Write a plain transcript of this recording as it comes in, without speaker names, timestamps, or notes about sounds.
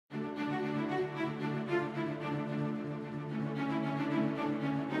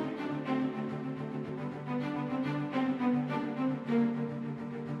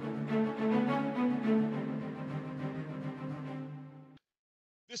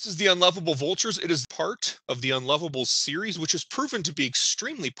This is the Unlovable Vultures. It is part of the Unlovables series, which has proven to be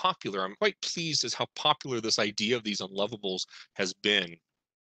extremely popular. I'm quite pleased as how popular this idea of these unlovables has been.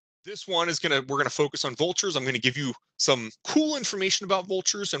 This one is we're gonna focus on vultures. I'm gonna give you some cool information about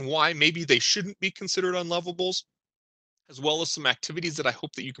vultures and why maybe they shouldn't be considered unlovables, as well as some activities that I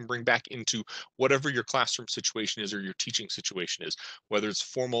hope that you can bring back into whatever your classroom situation is or your teaching situation is, whether it's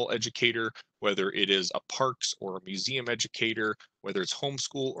formal educator, whether it is a parks or a museum educator, whether it's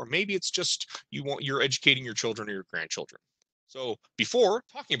homeschool, or maybe it's just you're educating your children or your grandchildren. So before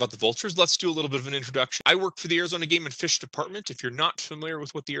talking about the vultures, let's do a little bit of an introduction. I work for the Arizona Game and Fish Department. If you're not familiar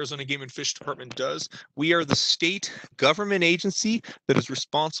with what the Arizona Game and Fish Department does, we are the state government agency that is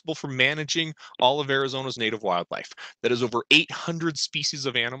responsible for managing all of Arizona's native wildlife. That is over 800 species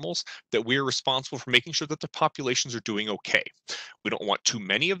of animals that we are responsible for making sure that the populations are doing okay. We don't want too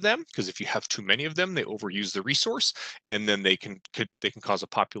many of them, because if you have too many of them, they overuse the resource, and then they can cause a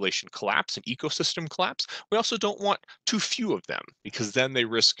population collapse, an ecosystem collapse. We also don't want too few of them, because then they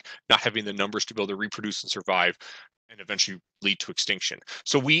risk not having the numbers to be able to reproduce and survive and eventually lead to extinction.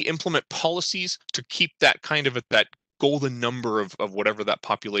 So we implement policies to keep that kind of at that golden number of whatever that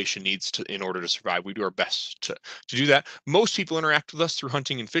population needs to in order to survive. We do our best to do that. Most people interact with us through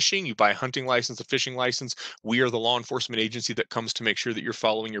hunting and fishing. You buy a hunting license, a fishing license. We are the law enforcement agency that comes to make sure that you're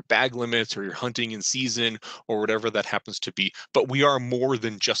following your bag limits or you're hunting in season or whatever that happens to be. But we are more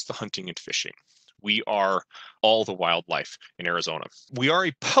than just the hunting and fishing. We are all the wildlife in Arizona. We are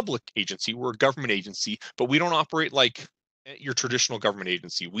a public agency. We're a government agency, but we don't operate like your traditional government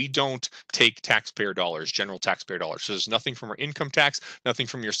agency. We don't take taxpayer dollars, general taxpayer dollars. So there's nothing from our income tax, nothing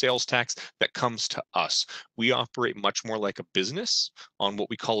from your sales tax that comes to us. We operate much more like a business on what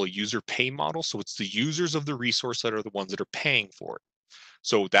we call a user pay model. So it's the users of the resource that are the ones that are paying for it.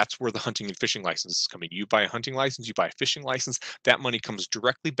 So that's where the hunting and fishing license is coming. You buy a hunting license, you buy a fishing license, that money comes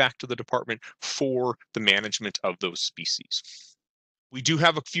directly back to the department for the management of those species. We do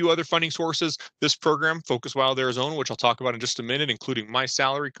have a few other funding sources. This program, Focus Wild Arizona, which I'll talk about in just a minute, including my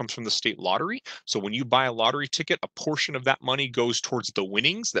salary, comes from the state lottery. So when you buy a lottery ticket, a portion of that money goes towards the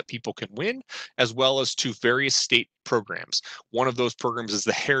winnings that people can win, as well as to various state programs. One of those programs is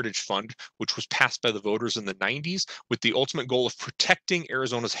the Heritage Fund, which was passed by the voters in the 90s with the ultimate goal of protecting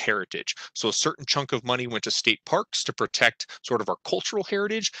Arizona's heritage. So a certain chunk of money went to state parks to protect sort of our cultural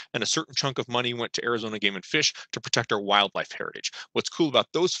heritage, and a certain chunk of money went to Arizona Game and Fish to protect our wildlife heritage. What's cool about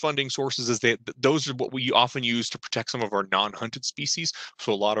those funding sources is those are what we often use to protect some of our non-hunted species.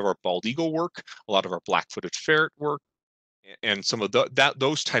 So a lot of our bald eagle work, a lot of our black-footed ferret work, and some of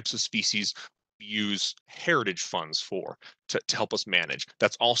those types of species we use heritage funds for to help us manage.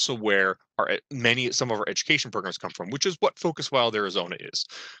 That's also where some of our education programs come from, which is what Focus Wild Arizona is.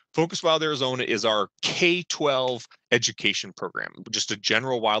 Focus Wild Arizona is our K-12 education program, just a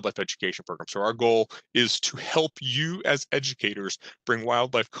general wildlife education program. So our goal is to help you as educators bring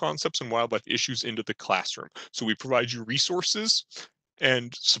wildlife concepts and wildlife issues into the classroom. So we provide you resources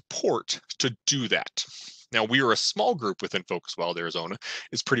and support to do that. Now, we are a small group within Focus Wild Arizona.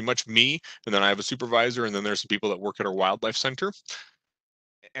 It's pretty much me, and then I have a supervisor, and then there's some people that work at our wildlife center.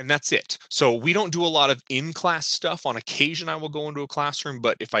 And that's it. So we don't do a lot of in-class stuff. On occasion, I will go into a classroom,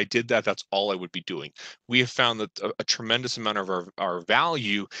 but if I did that, that's all I would be doing. We have found that a tremendous amount of our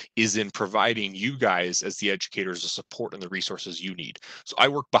value is in providing you guys as the educators the support and the resources you need. So I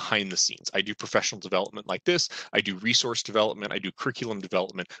work behind the scenes. I do professional development like this. I do resource development. I do curriculum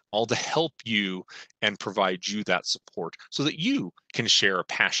development, all to help you and provide you that support so that you can share a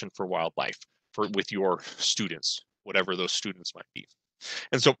passion for wildlife with your students, whatever those students might be.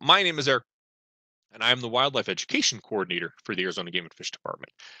 And so my name is Eric, and I am the Wildlife Education Coordinator for the Arizona Game and Fish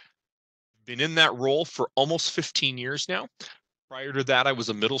Department. Been in that role for almost 15 years now. Prior to that, I was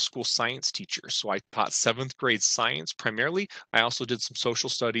a middle school science teacher. So I taught 7th grade science primarily. I also did some social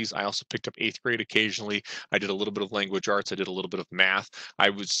studies. I also picked up 8th grade occasionally. I did a little bit of language arts. I did a little bit of math.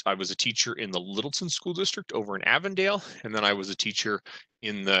 I was a teacher in the Littleton School District over in Avondale, and then I was a teacher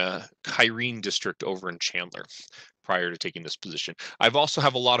in the Kyrene District over in Chandler prior to taking this position. I've also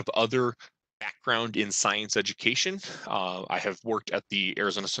have a lot of other background in science education. I have worked at the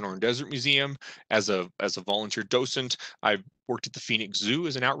Arizona Sonoran Desert Museum as a volunteer docent. I've worked at the Phoenix Zoo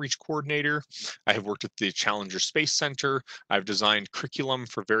as an outreach coordinator. I have worked at the Challenger Space Center. I've designed curriculum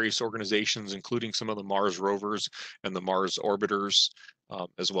for various organizations, including some of the Mars rovers and the Mars orbiters,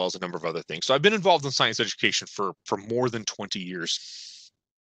 as well as a number of other things. So I've been involved in science education for more than 20 years.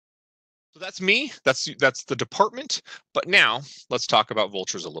 So that's me. That's the department. But now let's talk about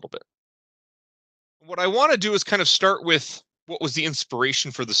vultures a little bit. What I want to do is kind of start with what was the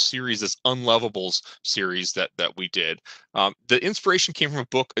inspiration for the series, this Unlovables series that we did. The inspiration came from a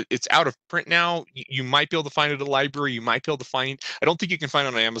book. It's out of print now. You might be able to find it at a library. You might be able to find. I don't think you can find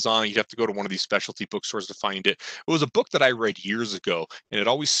it on Amazon. You'd have to go to one of these specialty bookstores to find it. It was a book that I read years ago, and it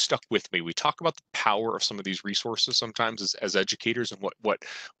always stuck with me. We talk about the power of some of these resources sometimes as educators, and what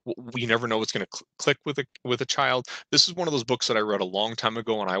we never know what's going to click with a child. This is one of those books that I read a long time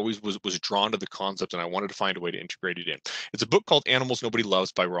ago, and I always was drawn to the concept, and I wanted to find a way to integrate it in. It's a book called Animals Nobody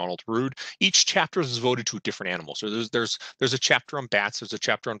Loves by Ronald Rood. Each chapter is devoted to a different animal. So there's a chapter on bats, there's a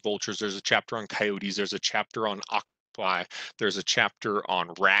chapter on vultures, there's a chapter on coyotes, there's a chapter on octopi, there's a chapter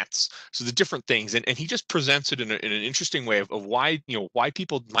on rats. So the different things, and he just presents it in an interesting way of why why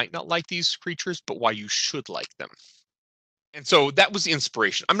people might not like these creatures, but why you should like them. And so that was the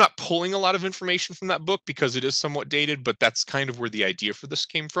inspiration. I'm not pulling a lot of information from that book because it is somewhat dated, but that's kind of where the idea for this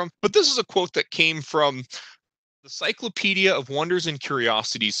came from. But this is a quote that came from the Cyclopedia of Wonders and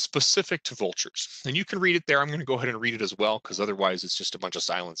Curiosities specific to vultures. And you can read it there. I'm going to go ahead and read it as well, because otherwise it's just a bunch of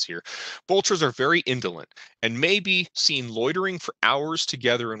silence here. Vultures are very indolent and may be seen loitering for hours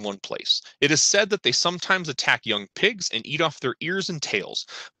together in one place. It is said that they sometimes attack young pigs and eat off their ears and tails,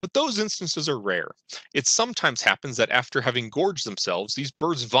 but those instances are rare. It sometimes happens that after having gorged themselves, these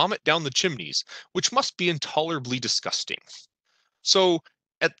birds vomit down the chimneys, which must be intolerably disgusting. So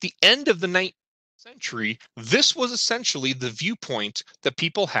at the end of the 19th century, this was essentially the viewpoint that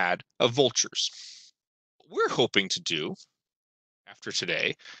people had of vultures. What we're hoping to do after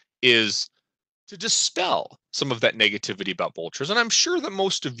today is to dispel some of that negativity about vultures. And I'm sure that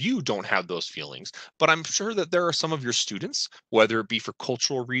most of you don't have those feelings, but I'm sure that there are some of your students, whether it be for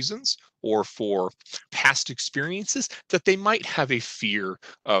cultural reasons or for past experiences, that they might have a fear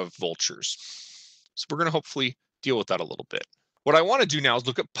of vultures. So we're going to hopefully deal with that a little bit. What I want to do now is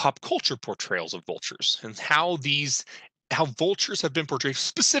look at pop culture portrayals of vultures and how vultures have been portrayed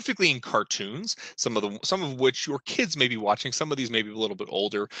specifically in cartoons, some of which your kids may be watching. Some of these may be a little bit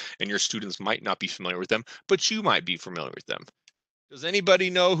older and your students might not be familiar with them, but you might be familiar with them. Does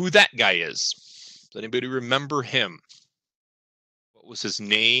anybody know who that guy is? Does anybody remember him? What was his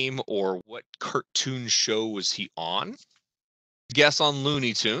name, or what cartoon show was he on? Guess on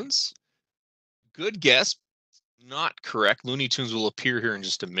Looney Tunes. Good guess. Not correct. Looney Tunes will appear here in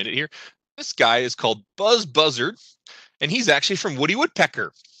just a minute here. This guy is called Buzz Buzzard, and he's actually from Woody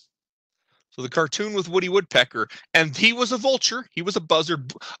Woodpecker. So the cartoon with Woody Woodpecker, and he was a vulture. He was a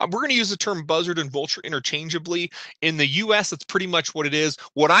buzzard. We're going to use the term buzzard and vulture interchangeably. In the U.S., that's pretty much what it is.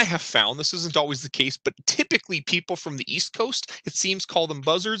 What I have found, this isn't always the case, but typically people from the East Coast, it seems, call them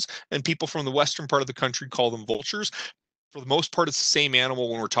buzzards, and people from the western part of the country call them vultures. For the most part, it's the same animal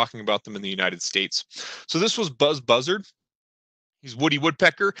when we're talking about them in the United States. So this was Buzz Buzzard. He's Woody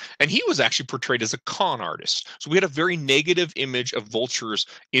Woodpecker, and he was actually portrayed as a con artist. So we had a very negative image of vultures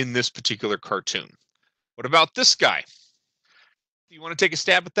in this particular cartoon. What about this guy? Do you want to take a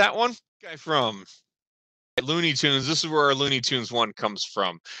stab at that one? Guy from Looney Tunes. This is where our Looney Tunes one comes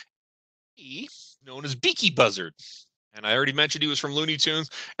from. He, known as Beaky Buzzard. And I already mentioned he was from Looney Tunes,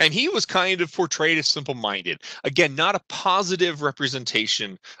 and he was kind of portrayed as simple-minded. Again, not a positive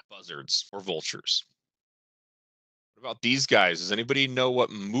representation of buzzards or vultures. What about these guys? Does anybody know what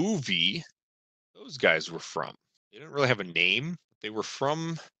movie those guys were from? They didn't really have a name. They were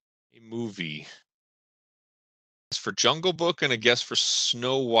from a movie. For Jungle Book and a guess for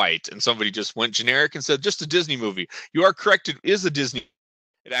Snow White. And somebody just went generic and said, just a Disney movie. You are correct. It is a Disney.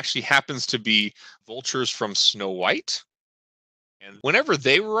 It actually happens to be vultures from Snow White. And whenever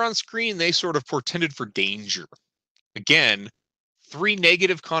they were on screen, they sort of portended for danger. Again, 3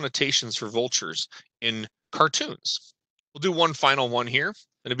 negative connotations for vultures in cartoons. We'll do one final one here.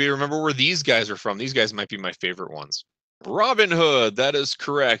 Anybody remember where these guys are from? These guys might be my favorite ones. Robin Hood, that is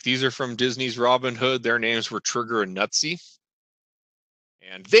correct. These are from Disney's Robin Hood. Their names were Trigger and Nutsy.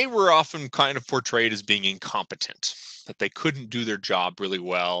 And they were often kind of portrayed as being incompetent, that they couldn't do their job really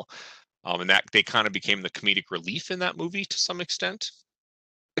well. And that they kind of became the comedic relief in that movie to some extent.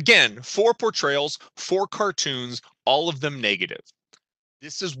 Again, 4 portrayals, 4 cartoons, all of them negative.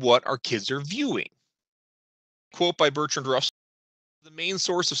 This is what our kids are viewing. Quote by Bertrand Russell: the main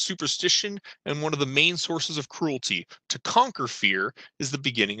source of superstition and one of the main sources of cruelty. To conquer fear is the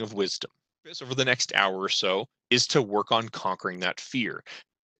beginning of wisdom. This, over the next hour or so, is to work on conquering that fear.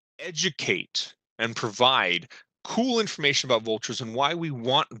 Educate and provide cool information about vultures and why we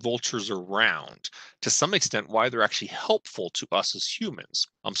want vultures around, to some extent why they're actually helpful to us as humans,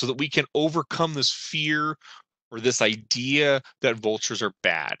 so that we can overcome this fear or this idea that vultures are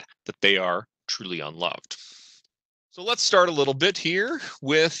bad, that they are truly unloved. So let's start a little bit here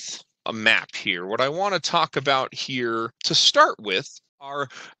with a map here. What I want to talk about here to start with are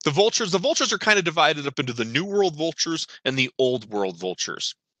the vultures. The vultures are kind of divided up into the New World vultures and the Old World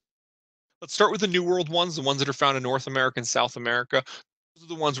vultures. Let's start with the New World ones, the ones that are found in North America and South America. Those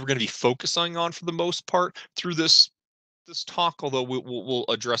are the ones we're going to be focusing on for the most part through this talk, although we'll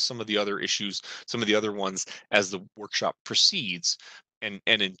address some of the other issues, some of the other ones as the workshop proceeds, and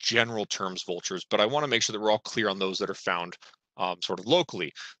in general terms, vultures. But I want to make sure that we're all clear on those that are found sort of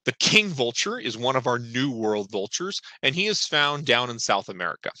locally. The king vulture is one of our New World vultures, and he is found down in South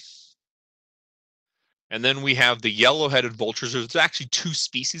America. And then we have the yellow-headed vultures. There's actually two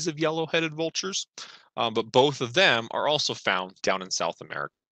species of yellow-headed vultures, but both of them are also found down in South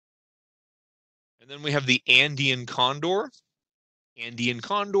America. And then we have the Andean condor. Andean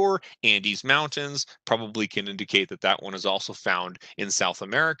condor, Andes Mountains, probably can indicate that that one is also found in South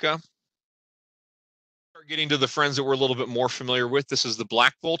America. Start getting to the friends that we're a little bit more familiar with. This is the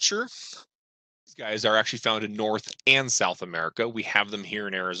black vulture. These guys are actually found in North and South America. We have them here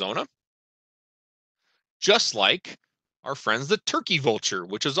in Arizona. Just like our friends the turkey vulture,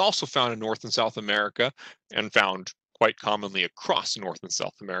 which is also found in North and South America and found quite commonly across North and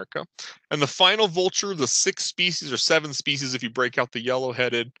South America. And the final vulture, the 6 species or 7 species, if you break out the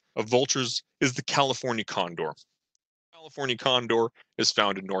yellow-headed of vultures, is the California condor. California condor is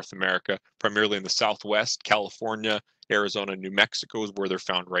found in North America, primarily in the Southwest. California, Arizona, New Mexico is where they're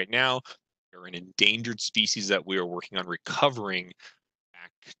found right now. They're an endangered species that we are working on recovering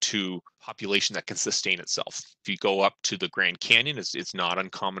back to population that can sustain itself. If you go up to the Grand Canyon, it's not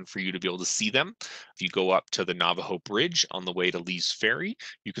uncommon for you to be able to see them. If you go up to the Navajo Bridge on the way to Lee's Ferry,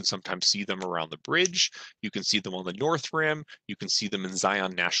 you can sometimes see them around the bridge. You can see them on the North Rim. You can see them in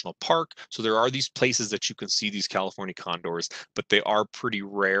Zion National Park. So there are these places that you can see these California condors, but they are pretty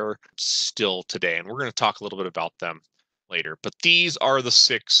rare still today. And we're going to talk a little bit about them later. But these are the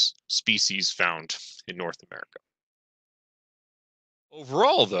 6 species found in North America.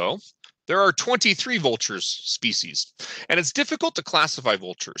 Overall, though, there are 23 vultures species, and it's difficult to classify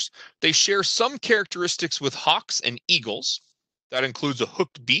vultures. They share some characteristics with hawks and eagles. That includes a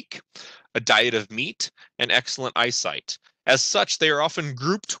hooked beak, a diet of meat, and excellent eyesight. As such, they are often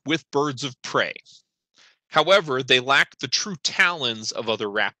grouped with birds of prey. However, they lack the true talons of other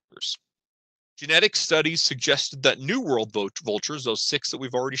raptors. Genetic studies suggested that New World vultures, those 6 that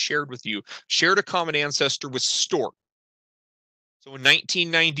we've already shared with you, shared a common ancestor with stork. So in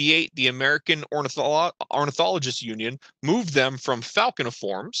 1998, the American Ornithologists Union moved them from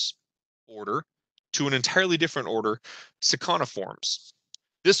falconiforms order to an entirely different order, siconiforms.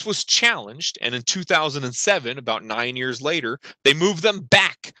 This was challenged, and in 2007, about 9 years later, they moved them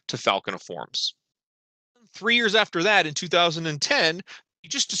back to falconiforms. 3 years after that, in 2010, he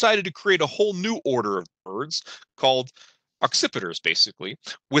just decided to create a whole new order of birds called occipiters, basically,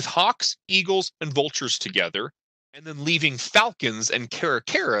 with hawks, eagles, and vultures together, and then leaving falcons and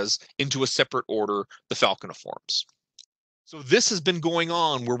caracaras into a separate order, the falconiforms. So this has been going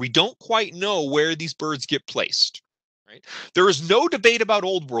on where we don't quite know where these birds get placed. Right? There is no debate about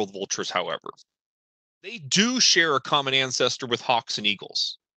Old World vultures, however. They do share a common ancestor with hawks and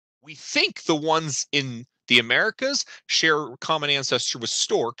eagles. We think the ones in the Americas share a common ancestor with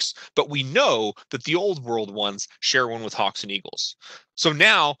storks, but we know that the Old World ones share one with hawks and eagles. So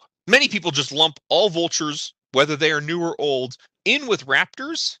now many people just lump all vultures, whether they are new or old, in with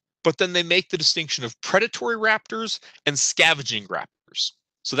raptors, but then they make the distinction of predatory raptors and scavenging raptors.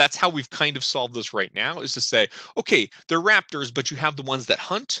 So that's how we've kind of solved this right now, is to say, okay, they're raptors, but you have the ones that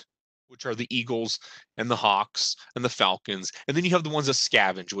hunt, which are the eagles and the hawks and the falcons, and then you have the ones that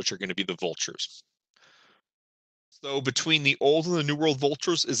scavenge, which are going to be the vultures. So between the Old and the New World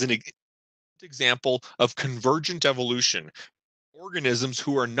vultures is an example of convergent evolution. Organisms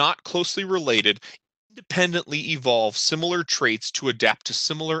who are not closely related independently evolve similar traits to adapt to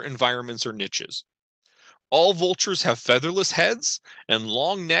similar environments or niches. All vultures have featherless heads and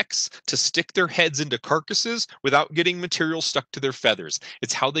long necks to stick their heads into carcasses without getting material stuck to their feathers.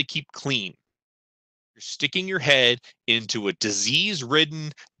 It's how they keep clean. You're sticking your head into a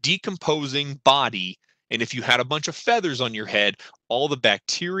disease-ridden, decomposing body, and if you had a bunch of feathers on your head, all the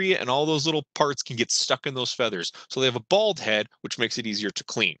bacteria and all those little parts can get stuck in those feathers. So they have a bald head, which makes it easier to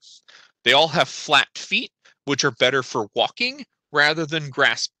clean. They all have flat feet, which are better for walking rather than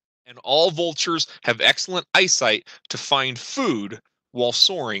grasping. And all vultures have excellent eyesight to find food while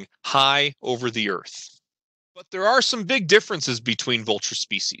soaring high over the earth. But there are some big differences between vulture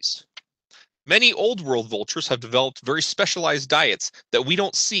species. Many Old World vultures have developed very specialized diets that we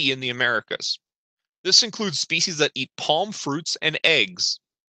don't see in the Americas. This includes species that eat palm fruits and eggs.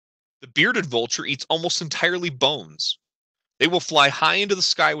 The bearded vulture eats almost entirely bones. They will fly high into the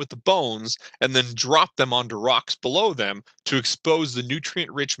sky with the bones and then drop them onto rocks below them to expose the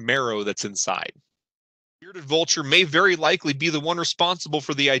nutrient-rich marrow that's inside. The bearded vulture may very likely be the one responsible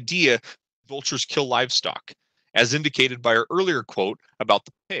for the idea vultures kill livestock, as indicated by our earlier quote about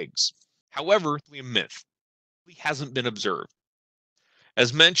the pigs. However, a myth hasn't been observed.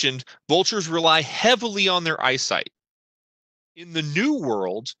 As mentioned, vultures rely heavily on their eyesight. In the New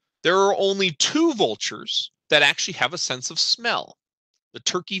World, there are only two vultures that actually have a sense of smell: the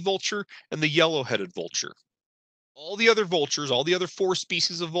turkey vulture and the yellow-headed vulture. All the other vultures, all the other four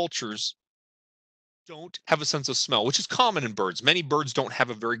species of vultures, don't have a sense of smell, which is common in birds. Many birds don't have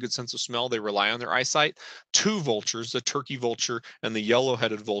a very good sense of smell. They rely on their eyesight. Two vultures, the turkey vulture and the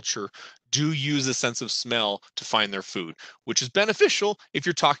yellow-headed vulture, do use a sense of smell to find their food, which is beneficial if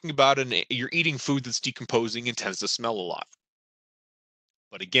you're talking about you're eating food that's decomposing and tends to smell a lot.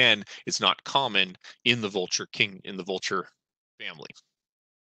 But again, it's not common in the vulture family.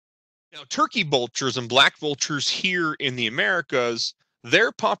 Now, turkey vultures and black vultures here in the Americas,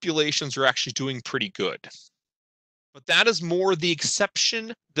 their populations are actually doing pretty good. But that is more the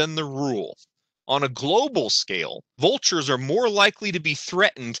exception than the rule. On a global scale, vultures are more likely to be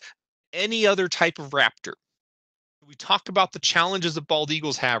threatened than any other type of raptor. We talk about the challenges that bald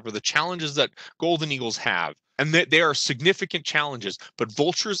eagles have or the challenges that golden eagles have, and they are significant challenges. But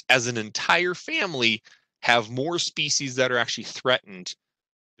vultures as an entire family have more species that are actually threatened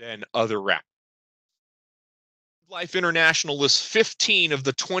than other raptors. Life International lists 15 of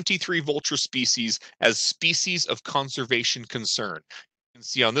the 23 vulture species as species of conservation concern. You can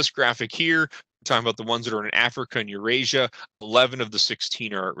see on this graphic here, we're talking about the ones that are in Africa and Eurasia. 11 of the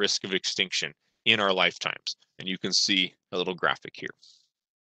 16 are at risk of extinction in our lifetimes. And you can see a little graphic here.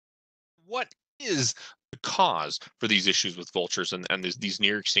 What is the cause for these issues with vultures and these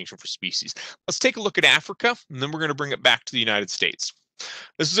near extinction for species? Let's take a look at Africa, and then we're going to bring it back to the United States.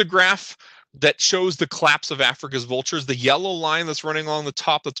 This is a graph that shows the collapse of Africa's vultures. The yellow line that's running along the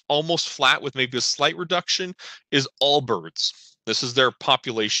top that's almost flat with maybe a slight reduction is all birds. This is their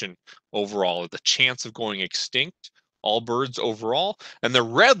population overall, the chance of going extinct, all birds overall. And the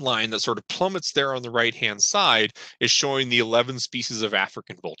red line that sort of plummets there on the right-hand side is showing the 11 species of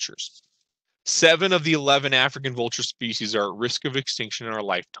African vultures. 7 of the 11 African vulture species are at risk of extinction in our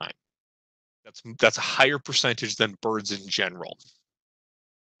lifetime. That's a higher percentage than birds in general.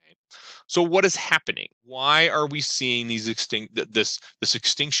 So what is happening? Why are we seeing this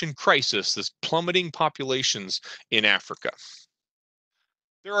extinction crisis, this plummeting populations in Africa?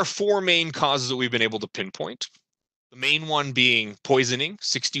 There are 4 main causes that we've been able to pinpoint. The main one being poisoning.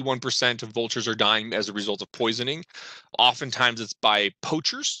 61% of vultures are dying as a result of poisoning. Oftentimes it's by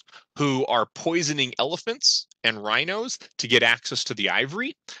poachers who are poisoning elephants and rhinos to get access to the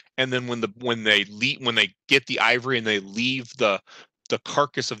ivory. And then when they get the ivory and they leave the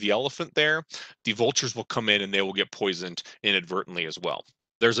carcass of the elephant there, the vultures will come in and they will get poisoned inadvertently as well.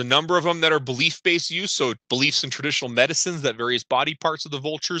 There's a number of them that are belief-based use, so beliefs in traditional medicines that various body parts of the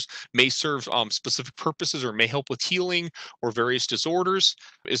vultures may serve specific purposes or may help with healing or various disorders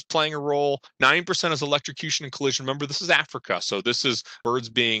is playing a role. 9% is electrocution and collision. Remember, this is Africa, so this is birds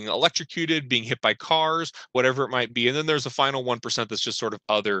being electrocuted, being hit by cars, whatever it might be. And then there's a final 1% that's just sort of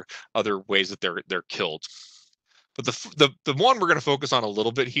other ways that they're killed. But the one we're going to focus on a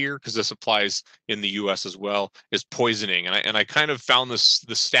little bit here, because this applies in the U.S. as well, is poisoning. And I kind of found the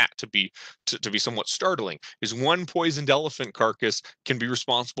stat to be somewhat startling. Is one poisoned elephant carcass can be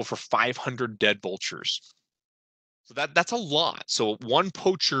responsible for 500 dead vultures. So that's a lot. So one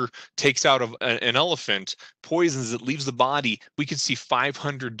poacher takes out an elephant, poisons it, leaves the body. We could see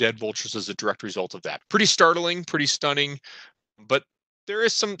 500 dead vultures as a direct result of that. Pretty startling, pretty stunning, but there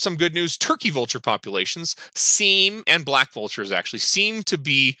is some good news. Turkey vulture populations and black vultures actually seem to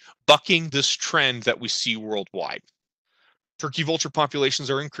be bucking this trend that we see worldwide. Turkey vulture populations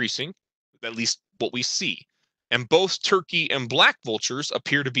are increasing, at least what we see. And both turkey and black vultures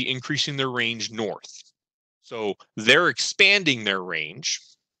appear to be increasing their range north. So they're expanding their range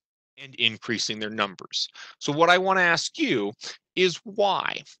and increasing their numbers. So what I want to ask you is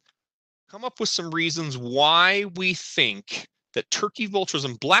why? Come up with some reasons why we think that turkey vultures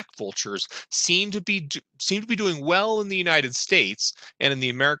and black vultures seem to be doing well in the United States and in the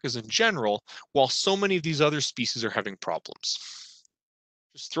Americas in general, while so many of these other species are having problems.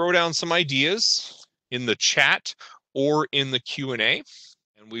 Just throw down some ideas in the chat or in the Q&A,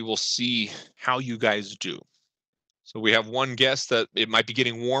 and we will see how you guys do. So we have one guess that it might be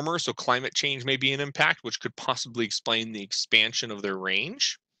getting warmer, so climate change may be an impact, which could possibly explain the expansion of their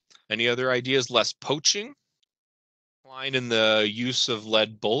range. Any other ideas? Less poaching? Decline in the use of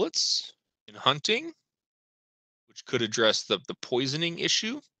lead bullets in hunting, which could address the poisoning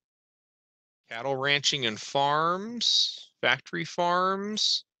issue. Cattle ranching and farms, factory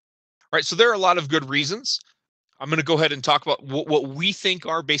farms. All right, so there are a lot of good reasons. I'm going to go ahead and talk about what we think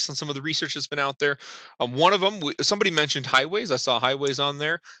are based on some of the research that's been out there. One of them, somebody mentioned highways. I saw highways on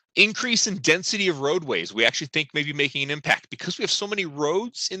there. Increase in density of roadways. We actually think maybe making an impact because we have so many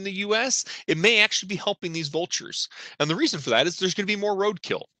roads in the US. It may actually be helping these vultures. And the reason for that is there's going to be more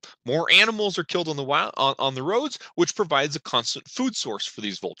roadkill. More animals are killed on the wild on the roads, which provides a constant food source for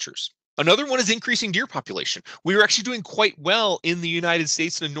these vultures. Another one is increasing deer population. We were actually doing quite well in the United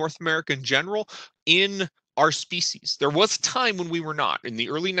States and in North America in general in our species. There was a time when we were not. In the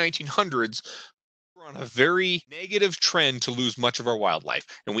early 1900s, we were on a very negative trend to lose much of our wildlife.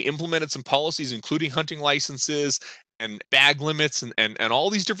 And we implemented some policies, including hunting licenses and bag limits and all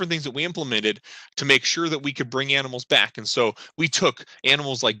these different things that we implemented to make sure that we could bring animals back. And so we took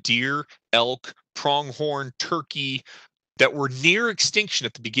animals like deer, elk, pronghorn, turkey, that were near extinction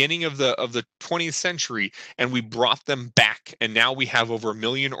at the beginning of the 20th century, and we brought them back, and now we have over 1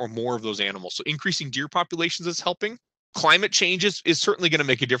 million or more of those animals. So increasing deer populations is helping. Climate change is certainly going to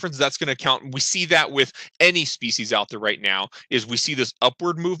make a difference. That's going to count. We see that with any species out there right now. Is we see this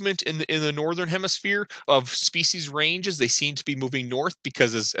upward movement in the northern hemisphere of species ranges. They seem to be moving north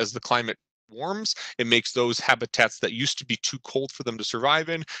because as the climate warms, it makes those habitats that used to be too cold for them to survive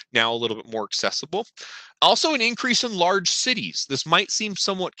in now a little bit more accessible. Also, an increase in large cities. This might seem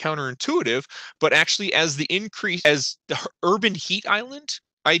somewhat counterintuitive, but actually, as the urban heat island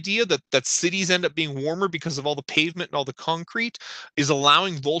idea that cities end up being warmer because of all the pavement and all the concrete is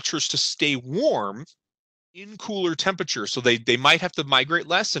allowing vultures to stay warm in cooler temperatures. So they might have to migrate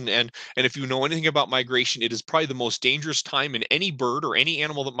less. And if you know anything about migration, it is probably the most dangerous time in any bird or any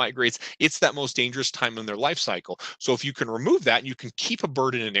animal that migrates. It's that most dangerous time in their life cycle. So if you can remove that and you can keep a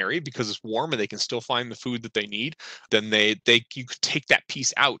bird in an area because it's warm and they can still find the food that they need, then you can take that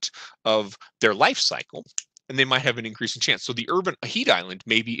piece out of their life cycle, and they might have an increasing chance. So the urban heat island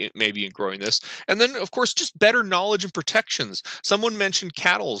maybe in growing this. And then of course just better knowledge and protections. Someone mentioned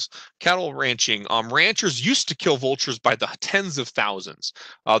cattle ranching. Ranchers used to kill vultures by the tens of thousands.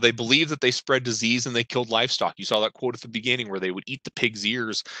 They believed that they spread disease and they killed livestock. You saw that quote at the beginning where they would eat the pig's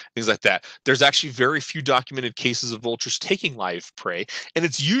ears, things like that. There's actually very few documented cases of vultures taking live prey, and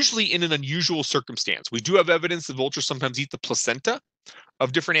it's usually in an unusual circumstance. We do have evidence that vultures sometimes eat the placenta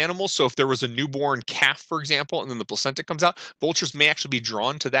of different animals. So if there was a newborn calf, for example, and then the placenta comes out, vultures may actually be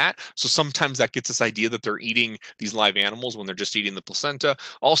drawn to that. So sometimes that gets this idea that they're eating these live animals when they're just eating the placenta.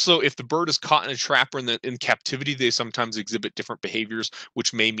 Also, if the bird is caught in a trap or in captivity, they sometimes exhibit different behaviors,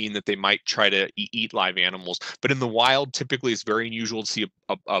 which may mean that they might try to eat live animals. But in the wild, typically it's very unusual to see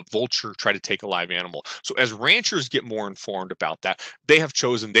a vulture try to take a live animal. So as ranchers get more informed about that, they have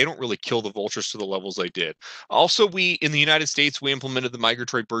chosen they don't really kill the vultures to the levels they did. Also, we in the United States, we implemented the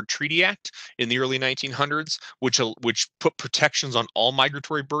Migratory Bird Treaty Act in the early 1900s, which put protections on all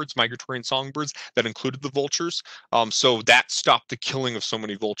migratory birds, migratory and songbirds, that included the vultures. So that stopped the killing of so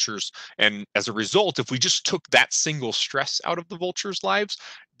many vultures. And as a result, if we just took that single stress out of the vultures' lives,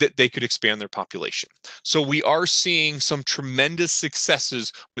 that they could expand their population. So we are seeing some tremendous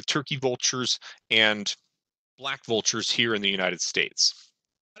successes with turkey vultures and black vultures here in the United States.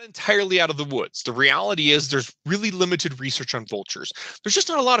 Not entirely out of the woods. The reality is there's really limited research on vultures. There's just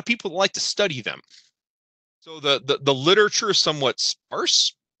not a lot of people that like to study them. So the literature is somewhat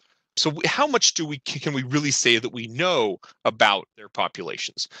sparse. So how much can we really say that we know about their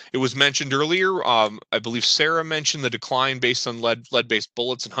populations? It was mentioned earlier. I believe Sarah mentioned the decline based on lead-based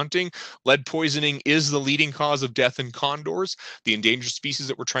bullets and hunting. Lead poisoning is the leading cause of death in condors, the endangered species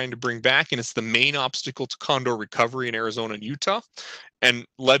that we're trying to bring back, and it's the main obstacle to condor recovery in Arizona and Utah. And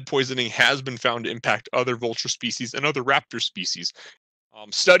lead poisoning has been found to impact other vulture species and other raptor species.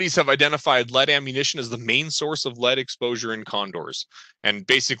 Studies have identified lead ammunition as the main source of lead exposure in condors. And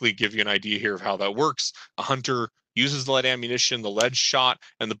basically give you an idea here of how that works. A hunter uses lead ammunition, the lead shot,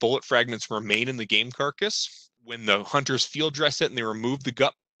 and the bullet fragments remain in the game carcass. When the hunters field dress it and they remove the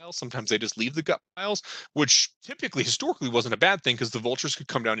gut piles, sometimes they just leave the gut piles, which typically historically wasn't a bad thing because the vultures could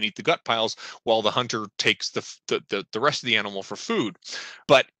come down and eat the gut piles while the hunter takes the rest of the animal for food.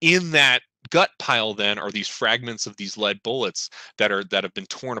 But in that gut pile then are these fragments of these lead bullets that have been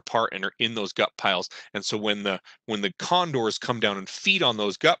torn apart and are in those gut piles. And so when the condors come down and feed on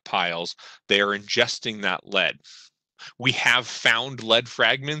those gut piles, they are ingesting that lead. We have found lead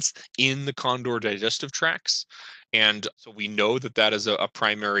fragments in the condor digestive tracts, and so we know that is the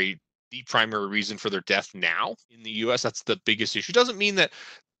primary reason for their death now in the US. That's the biggest issue. Doesn't mean that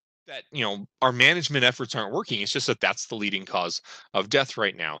our management efforts aren't working. It's just that that's the leading cause of death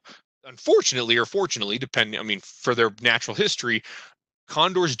right now. Unfortunately or fortunately, depending, I mean, for their natural history,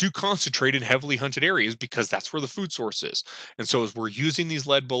 condors do concentrate in heavily hunted areas because that's where the food source is. And so, as we're using these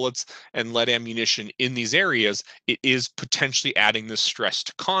lead bullets and lead ammunition in these areas, it is potentially adding this stress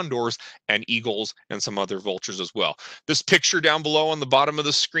to condors and eagles and some other vultures as well. This picture down below on the bottom of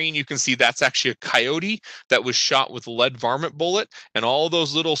the screen, you can see that's actually a coyote that was shot with a lead varmint bullet. And all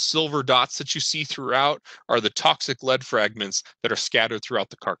those little silver dots that you see throughout are the toxic lead fragments that are scattered throughout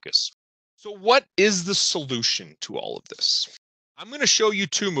the carcass. So, what is the solution to all of this? I'm going to show you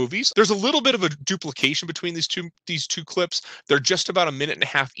two movies. There's a little bit of a duplication between these two clips. They're just about a minute and a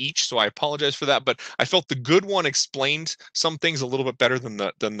half each, so I apologize for that. But I felt the good one explained some things a little bit better than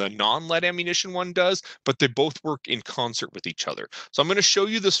the non-lead ammunition one does. But they both work in concert with each other. So I'm going to show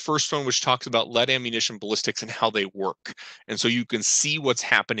you this first one, which talks about lead ammunition ballistics and how they work, and so you can see what's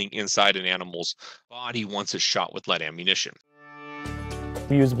happening inside an animal's body once it's shot with lead ammunition.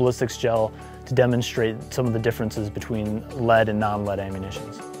 We use ballistics gel to demonstrate some of the differences between lead and non-lead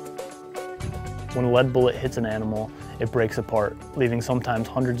ammunitions. When a lead bullet hits an animal, it breaks apart, leaving sometimes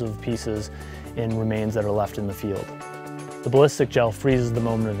hundreds of pieces in remains that are left in the field. The ballistic gel freezes the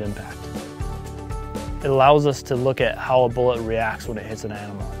moment of impact. It allows us to look at how a bullet reacts when it hits an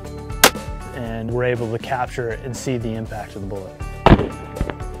animal, and we're able to capture and see the impact of the bullet.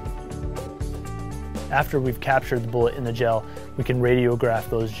 After we've captured the bullet in the gel, we can radiograph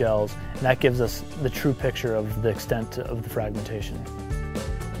those gels, and that gives us the true picture of the extent of the fragmentation.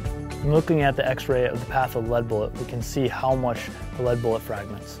 From looking at the X-ray of the path of the lead bullet, we can see how much the lead bullet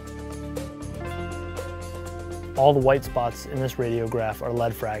fragments. All the white spots in this radiograph are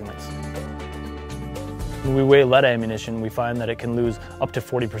lead fragments. When we weigh lead ammunition, we find that it can lose up to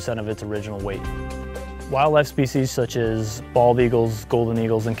 40% of its original weight. Wildlife species such as bald eagles, golden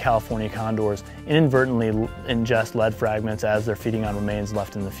eagles, and California condors inadvertently ingest lead fragments as they're feeding on remains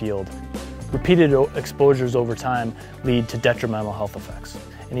left in the field. Repeated exposures over time lead to detrimental health effects,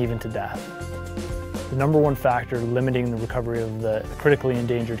 and even to death. The number one factor limiting the recovery of the critically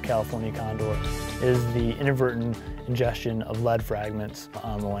endangered California condor is the inadvertent ingestion of lead fragments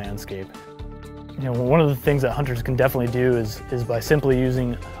on the landscape. One of the things that hunters can definitely do is by simply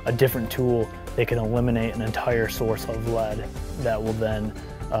using a different tool, they can eliminate an entire source of lead that will then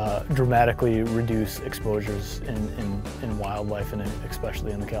dramatically reduce exposures in wildlife, and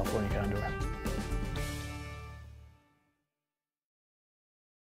especially in the California condor.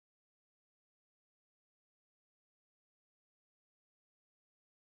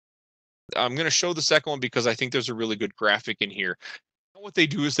 I'm going to show the second one because I think there's a really good graphic in here. What they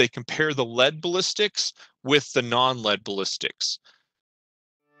do is they compare the lead ballistics with the non-lead ballistics.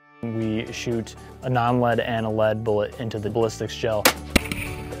 We shoot a non-lead and a lead bullet into the ballistics gel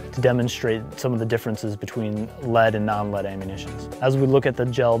to demonstrate some of the differences between lead and non-lead ammunitions. As we look at the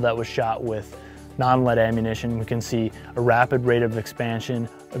gel that was shot with non-lead ammunition, we can see a rapid rate of expansion,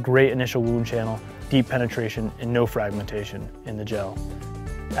 a great initial wound channel, deep penetration, and no fragmentation in the gel.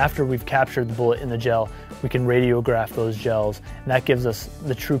 After we've captured the bullet in the gel, we can radiograph those gels, and that gives us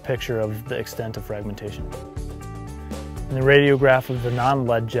the true picture of the extent of fragmentation. In the radiograph of the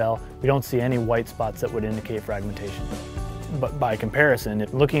non-lead gel, we don't see any white spots that would indicate fragmentation. But by comparison,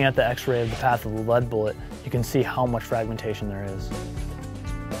 looking at the X-ray of the path of the lead bullet, you can see how much fragmentation there is.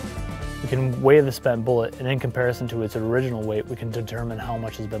 We can weigh the spent bullet, and in comparison to its original weight, we can determine how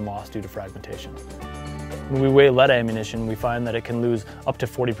much has been lost due to fragmentation. When we weigh lead ammunition, we find that it can lose up to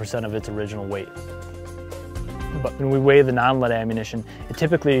 40% of its original weight. But when we weigh the non-lead ammunition, it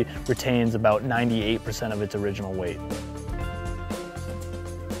typically retains about 98% of its original weight.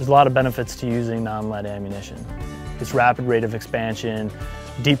 There's a lot of benefits to using non-lead ammunition. Its rapid rate of expansion,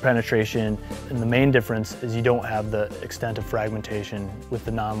 deep penetration, and the main difference is you don't have the extent of fragmentation with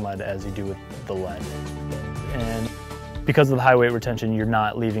the non-lead as you do with the lead. And because of the high weight retention, you're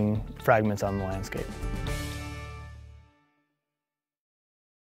not leaving fragments on the landscape.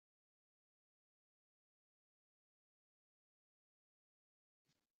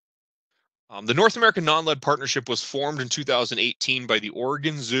 The North American Non-Lead Partnership was formed in 2018 by the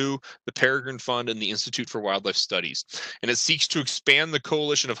Oregon Zoo, the Peregrine Fund, and the Institute for Wildlife Studies. And it seeks to expand the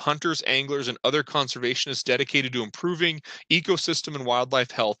coalition of hunters, anglers, and other conservationists dedicated to improving ecosystem and wildlife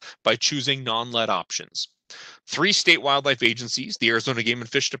health by choosing non-lead options. 3 state wildlife agencies, the Arizona Game and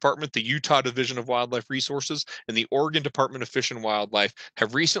Fish Department, the Utah Division of Wildlife Resources, and the Oregon Department of Fish and Wildlife,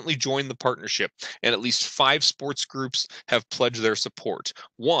 have recently joined the partnership, and at least 5 sports groups have pledged their support.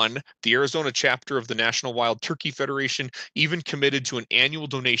 One, the Arizona chapter of the National Wild Turkey Federation, even committed to an annual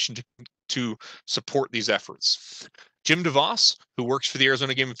donation to support these efforts. Jim DeVos, who works for the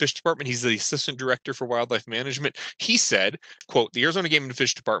Arizona Game and Fish Department, he's the assistant director for wildlife management. He said, quote, "The Arizona Game and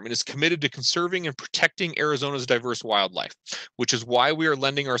Fish Department is committed to conserving and protecting Arizona's diverse wildlife, which is why we are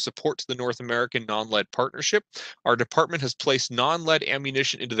lending our support to the North American Non-Lead Partnership. Our department has placed non-lead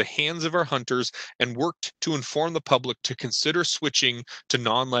ammunition into the hands of our hunters and worked to inform the public to consider switching to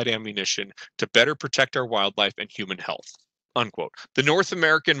non-lead ammunition to better protect our wildlife and human health." Unquote. The North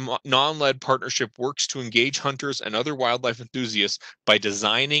American Non-Lead Partnership works to engage hunters and other wildlife enthusiasts by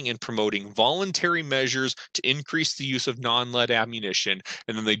designing and promoting voluntary measures to increase the use of non-lead ammunition.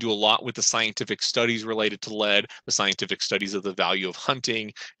 And then they do a lot with the scientific studies related to lead, the scientific studies of the value of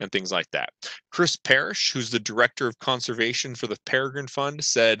hunting, and things like that. Chris Parrish, who's the director of conservation for the Peregrine Fund,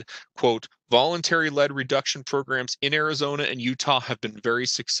 said, quote, "Voluntary lead reduction programs in Arizona and Utah have been very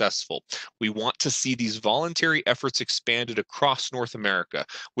successful. We want to see these voluntary efforts expanded across North America.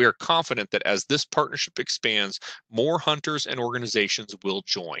 We are confident that as this partnership expands, more hunters and organizations will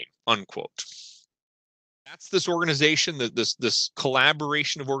join." Unquote. That's this organization, this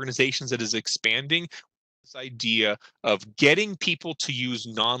collaboration of organizations that is expanding this idea of getting people to use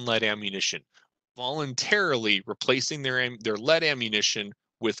non-lead ammunition, voluntarily replacing their lead ammunition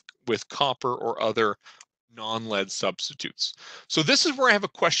with copper or other non-lead substitutes. So this is where I have a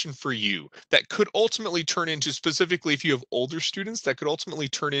question for you that could ultimately turn into, specifically if you have older students, that could ultimately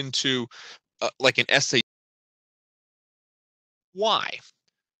turn into like an essay. Why?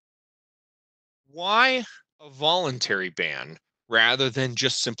 Why a voluntary ban rather than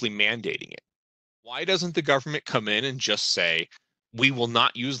just simply mandating it? Why doesn't the government come in and just say, we will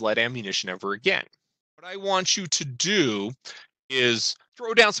not use lead ammunition ever again? What I want you to do is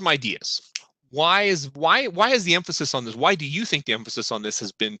throw down some ideas. Why is the emphasis on this? Why do you think the emphasis on this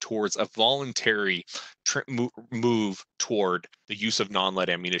has been towards a voluntary move toward the use of non-lead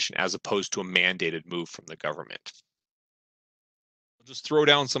ammunition as opposed to a mandated move from the government? I'll just throw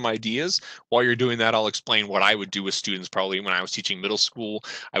down some ideas. While you're doing that, I'll explain what I would do with students. Probably when I was teaching middle school,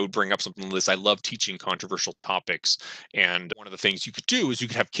 I would bring up something like this. I love teaching controversial topics. And one of the things you could do is you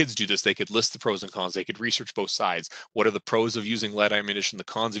could have kids do this. They could list the pros and cons. They could research both sides. What are the pros of using lead ammunition, the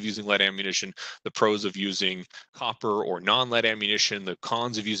cons of using lead ammunition, the pros of using copper or non-lead ammunition, the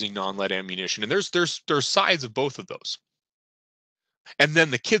cons of using non-lead ammunition. And there's sides of both of those. And then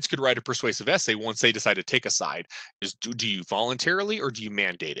the kids could write a persuasive essay once they decide to take a side. Is do you voluntarily or do you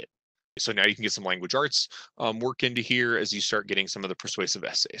mandate it? So now you can get some language arts work into here as you start getting some of the persuasive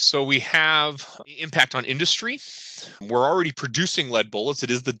essays. So we have impact on industry. We're already producing lead bullets.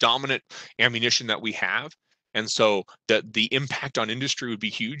 It is the dominant ammunition that we have. And so the impact on industry would be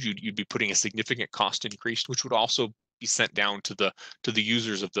huge. You'd be putting a significant cost increase, which would also be sent down to the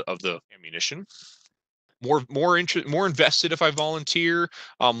users of the ammunition. More invested if I volunteer,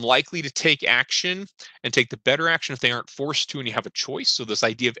 likely to take action and take the better action if they aren't forced to and you have a choice. So this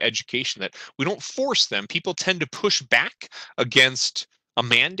idea of education, that we don't force them. People tend to push back against a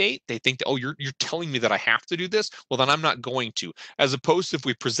mandate. They think that, oh, you're telling me that I have to do this, well then I'm not going to. As opposed to if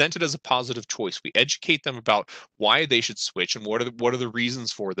we present it as a positive choice, we educate them about why they should switch and what are the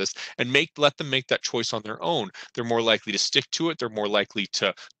reasons for this, and let them make that choice on their own. They're more likely to stick to it. They're more likely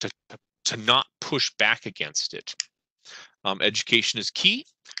to not push back against it. Education is key.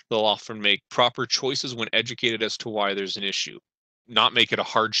 They'll often make proper choices when educated as to why there's an issue. Not make it a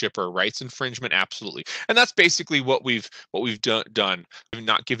hardship or a rights infringement, absolutely. And that's basically what we've done.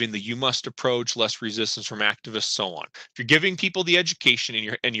 Not giving the "you must" approach, less resistance from activists, so on. If you're giving people the education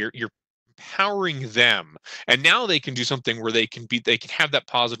and you're empowering them, and now they can do something where they can have that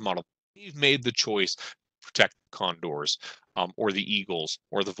positive model. You've made the choice to protect the condors, or the eagles,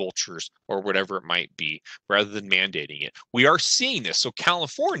 or the vultures, or whatever it might be, rather than mandating it. We are seeing this. So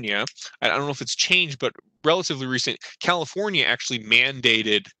California, I don't know if it's changed, but relatively recent, California actually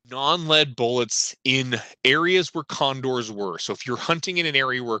mandated non-lead bullets in areas where condors were. So if you're hunting in an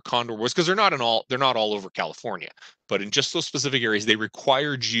area where a condor was, because they're not all over California, but in just those specific areas, they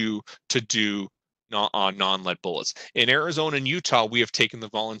required you to do non-lead bullets. In Arizona and Utah, we have taken the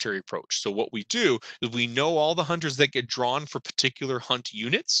voluntary approach. So what we do is we know all the hunters that get drawn for particular hunt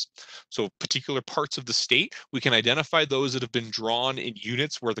units. So particular parts of the state, we can identify those that have been drawn in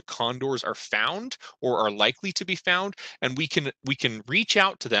units where the condors are found or are likely to be found, and we can reach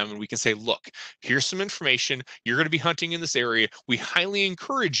out to them and we can say, look, here's some information. You're going to be hunting in this area. We highly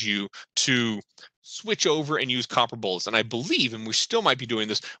encourage you to switch over and use copper bullets. And I believe, and we still might be doing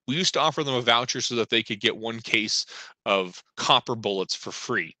this, we used to offer them a voucher so that they could get 1 case of copper bullets for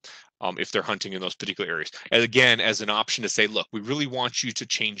free. if they're hunting in those particular areas. And again, as an option to say, look, we really want you to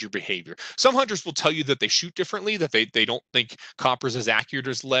change your behavior. Some hunters will tell you that they shoot differently, that they don't think copper is as accurate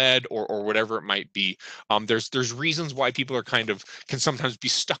as lead, or whatever it might be. There's reasons why people are can sometimes be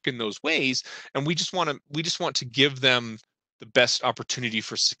stuck in those ways, and we just want to give them the best opportunity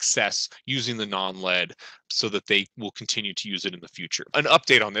for success using the non-lead so that they will continue to use it in the future. An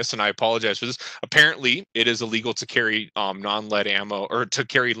update on this, and I apologize for this, apparently it is illegal to carry non-lead ammo, or to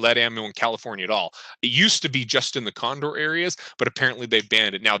carry lead ammo in California at all. It used to be just in the Condor areas, but apparently they've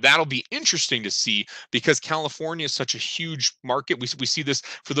banned it. Now that'll be interesting to see, because California is such a huge market. We see this,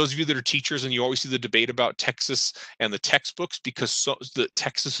 for those of you that are teachers, and you always see the debate about Texas and the textbooks, because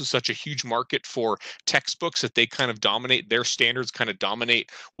Texas is such a huge market for textbooks that they kind of dominate, their standards kind of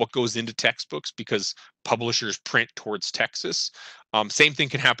dominate what goes into textbooks, because publishers print towards Texas. Same thing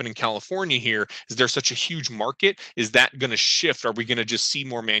can happen in California here. Is there such a huge market? Is that going to shift? Are we going to just see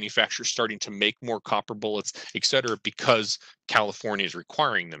more manufacturers starting to make more copper bullets, et cetera, because California is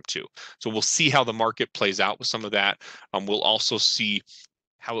requiring them to? So we'll see how the market plays out with some of that. We'll also see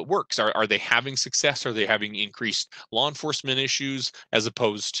how it works. Are they having success? Are they having increased law enforcement issues, as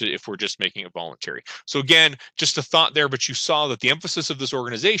opposed to if we're just making it voluntary? So again, just a thought there, but you saw that the emphasis of this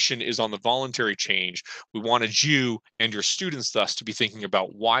organization is on the voluntary change. We wanted you and your students thus to be thinking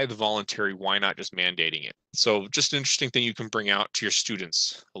about why the voluntary, why not just mandating it? So just an interesting thing you can bring out to your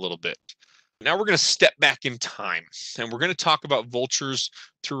students a little bit. Now we're going to step back in time, and we're going to talk about vultures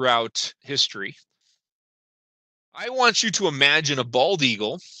throughout history. I want you to imagine a bald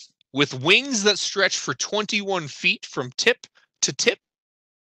eagle with wings that stretch for 21 feet from tip to tip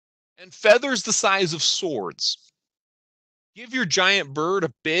and feathers the size of swords. Give your giant bird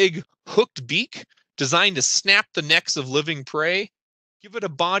a big hooked beak designed to snap the necks of living prey. Give it a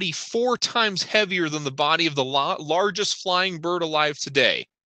body 4 times heavier than the body of the largest flying bird alive today.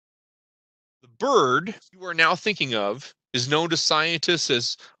 The bird you are now thinking of is known to scientists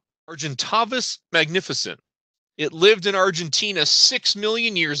as Argentavis magnificent. It lived in Argentina 6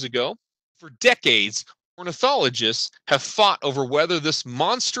 million years ago. For decades, ornithologists have fought over whether this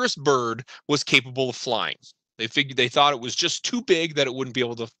monstrous bird was capable of flying. They thought it was just too big, that it wouldn't be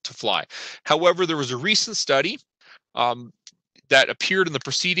able to fly. However, there was a recent study that appeared in the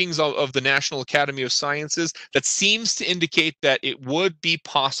proceedings of the National Academy of Sciences that seems to indicate that it would be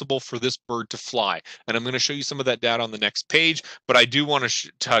possible for this bird to fly. And I'm going to show you some of that data on the next page, but I do want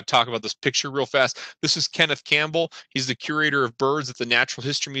to talk about this picture real fast. This is Kenneth Campbell. He's the curator of birds at the Natural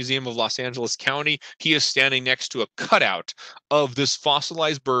History Museum of Los Angeles County. He is standing next to a cutout of this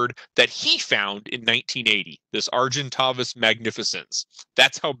fossilized bird that he found in 1980, this Argentavis magnificens.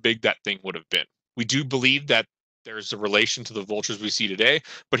 That's how big that thing would have been. We do believe that there's a relation to the vultures we see today.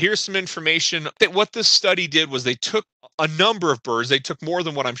 But here's some information that what this study did was they took a number of birds. They took more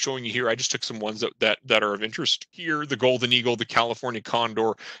than what I'm showing you here. I just took some ones that are of interest here: the golden eagle, the California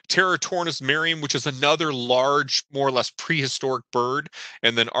condor, Teratornis merriam, which is another large, more or less prehistoric bird,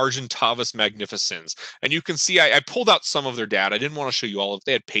 and then Argentavis magnificens. And you can see I pulled out some of their data. I didn't want to show you all of it.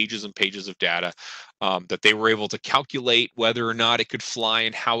 They had pages and pages of data that they were able to calculate whether or not it could fly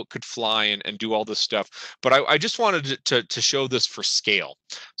and how it could fly and do all this stuff. But I just wanted to show this for scale,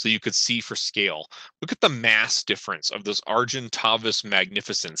 so you could see for scale. Look at the mass difference of this Argentavis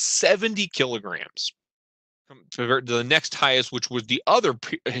magnificens, 70 kilograms. To the next highest, which was the other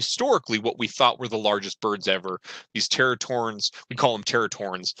historically what we thought were the largest birds ever, these teratorns, we call them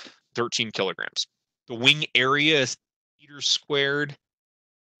teratorns, 13 kilograms. The wing area is meters squared.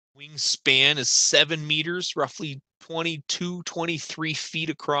 Wingspan is 7 meters, roughly 22, 23 feet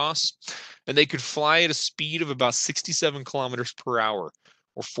across, and they could fly at a speed of about 67 kilometers per hour,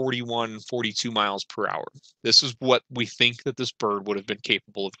 or 41, 42 miles per hour. This is what we think that this bird would have been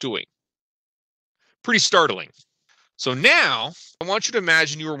capable of doing. Pretty startling. So now, I want you to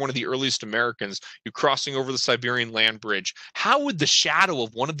imagine you were one of the earliest Americans, you're crossing over the Siberian land bridge. How would the shadow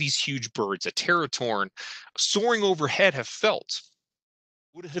of one of these huge birds, a teratorn, soaring overhead have felt?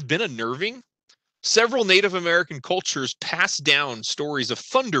 Would it have been unnerving? Several Native American cultures pass down stories of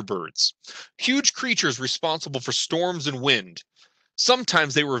thunderbirds, huge creatures responsible for storms and wind.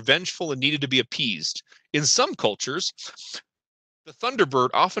 Sometimes they were vengeful and needed to be appeased. In some cultures, the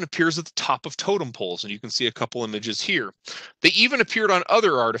thunderbird often appears at the top of totem poles, and you can see a couple images here. They even appeared on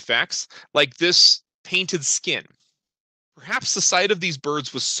other artifacts, like this painted skin. Perhaps the sight of these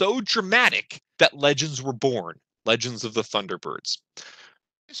birds was so dramatic that legends were born, legends of the thunderbirds.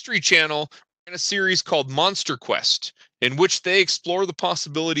 History Channel ran a series called Monster Quest, in which they explore the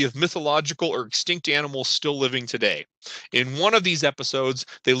possibility of mythological or extinct animals still living today. In one of these episodes,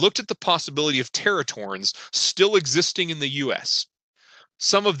 they looked at the possibility of teratorns still existing in the U.S.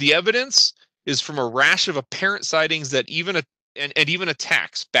 Some of the evidence is from a rash of apparent sightings that even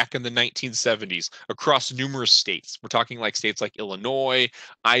attacks back in the 1970s across numerous states. We're talking like states like Illinois,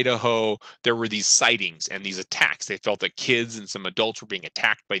 Idaho. There were these sightings and these attacks. They felt that kids and some adults were being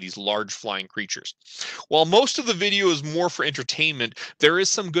attacked by these large flying creatures. While most of the video is more for entertainment, there is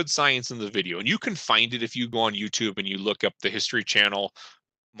some good science in the video, and you can find it if you go on YouTube and you look up the History Channel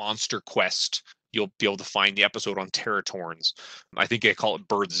Monster Quest. You'll be able to find the episode on Teratorns. I think they call it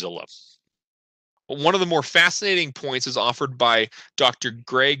Birdzilla. One of the more fascinating points is offered by Dr.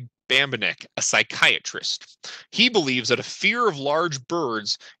 Greg Bambenek, a psychiatrist. He believes that a fear of large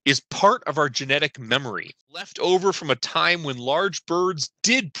birds is part of our genetic memory, left over from a time when large birds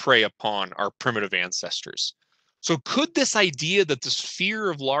did prey upon our primitive ancestors. So could this idea that this fear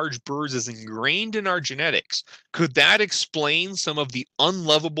of large birds is ingrained in our genetics, could that explain some of the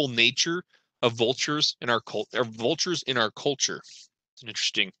unlovable nature of vultures in our culture? It's an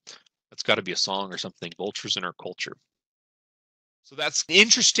interesting. That's got to be a song or something. Vultures in our culture. So that's an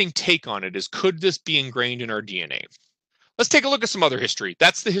interesting take on it. Is could this be ingrained in our DNA? Let's take a look at some other history.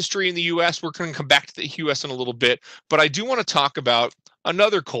 That's the history in the U.S. We're going to come back to the U.S. in a little bit, but I do want to talk about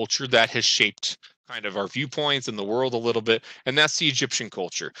another culture that has shaped kind of our viewpoints in the world a little bit, and that's the Egyptian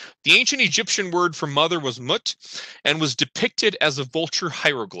culture. The ancient Egyptian word for mother was mut, and was depicted as a vulture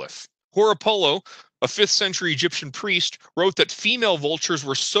hieroglyph. Horapollo, a 5th century Egyptian priest, wrote that female vultures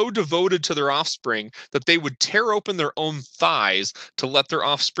were so devoted to their offspring that they would tear open their own thighs to let their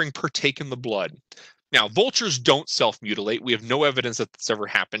offspring partake in the blood. Now, vultures don't self-mutilate. We have no evidence that this ever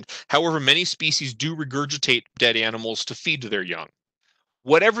happened. However, many species do regurgitate dead animals to feed to their young.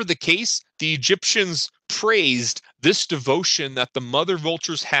 Whatever the case, the Egyptians praised this devotion that the mother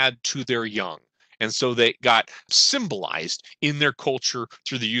vultures had to their young. And so they got symbolized in their culture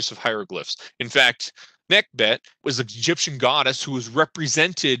through the use of hieroglyphs. In fact, Nekhbet was an Egyptian goddess who was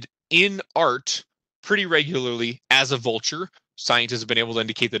represented in art pretty regularly as a vulture. Scientists have been able to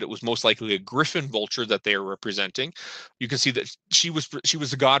indicate that it was most likely a griffin vulture that they are representing. You can see that she was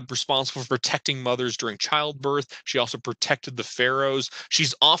the god responsible for protecting mothers during childbirth. She also protected the pharaohs.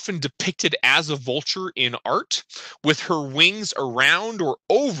 She's often depicted as a vulture in art, with her wings around or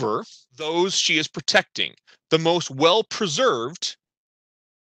over those she is protecting. The most well-preserved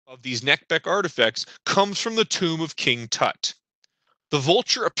of these Nekhbet artifacts comes from the tomb of King Tut. The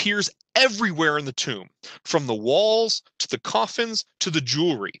vulture appears everywhere in the tomb, from the walls to the coffins to the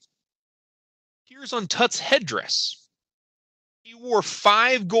jewelry. Here's on Tut's headdress. He wore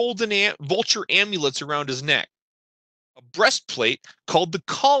 5 golden vulture amulets around his neck, a breastplate called the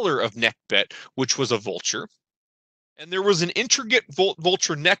collar of Nekhbet, which was a vulture, and there was an intricate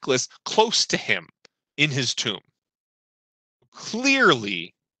vulture necklace close to him in his tomb.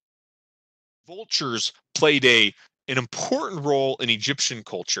 Clearly, vultures played an important role in Egyptian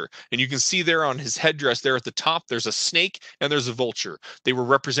culture. And you can see there on his headdress there at the top, there's a snake and there's a vulture. They were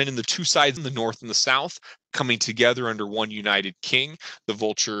representing the two sides in the north and the south, coming together under one united king, the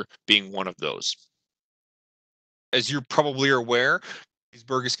vulture being one of those. As you probably are aware,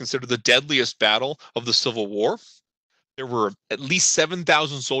 Gettysburg is considered the deadliest battle of the Civil War. There were at least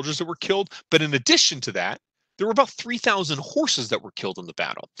 7,000 soldiers that were killed, but in addition to that, there were about 3,000 horses that were killed in the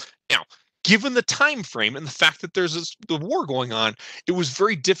battle. Now, given the time frame and the fact that there's the war going on, it was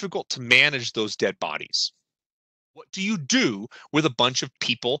very difficult to manage those dead bodies. What do you do with a bunch of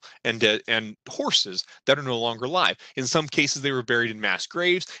people and horses that are no longer alive? In some cases, they were buried in mass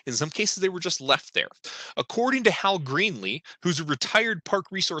graves. In some cases, they were just left there. According to Hal Greenlee, who's a retired park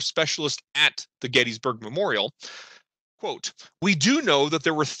resource specialist at the Gettysburg Memorial, quote, "We do know that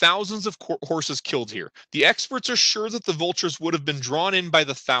there were thousands of horses killed here. The experts are sure that the vultures would have been drawn in by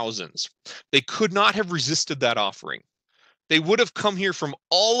the thousands. They could not have resisted that offering. They would have come here from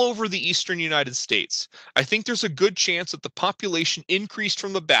all over the eastern United States. I think there's a good chance that the population increased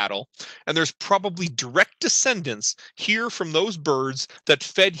from the battle, and there's probably direct descendants here from those birds that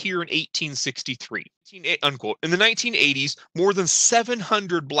fed here in 1863. Unquote. In the 1980s, more than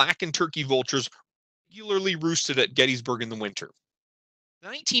 700 black and turkey vultures regularly roosted at Gettysburg in the winter.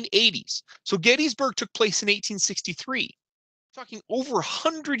 1980s. So Gettysburg took place in 1863. Talking over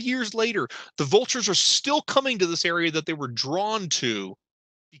 100 years later, the vultures are still coming to this area that they were drawn to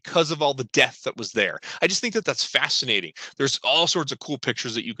because of all the death that was there. I just think that that's fascinating. There's all sorts of cool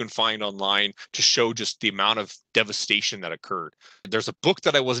pictures that you can find online to show just the amount of devastation that occurred. There's a book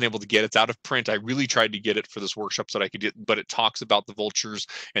that I wasn't able to get. It's out of print. I really tried to get it for this workshop so that I could get, but it talks about the vultures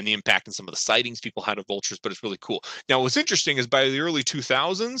and the impact and some of the sightings people had of vultures, but it's really cool. Now, what's interesting is by the early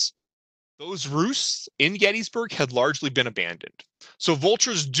 2000s, those roosts in Gettysburg had largely been abandoned. So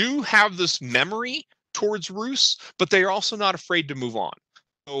vultures do have this memory towards roosts, but they are also not afraid to move on.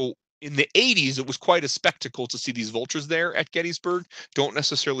 So in the 80s, it was quite a spectacle to see these vultures there at Gettysburg. Don't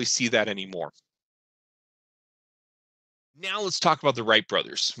necessarily see that anymore. Now let's talk about the Wright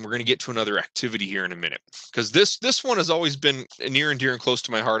brothers. We're going to get to another activity here in a minute, because this one has always been near and dear and close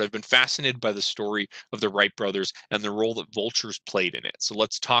to my heart. I've been fascinated by the story of the Wright brothers and the role that vultures played in it. So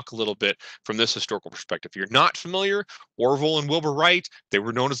let's talk a little bit from this historical perspective. If you're not familiar, Orville and Wilbur Wright, they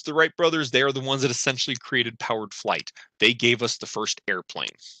were known as the Wright brothers. They are the ones that essentially created powered flight. They gave us the first airplane.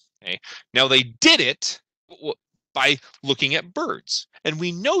 Okay? Now they did it by looking at birds, and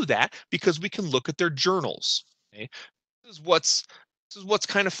we know that because we can look at their journals. Okay? This is what's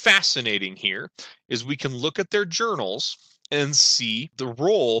kind of fascinating here is we can look at their journals and see the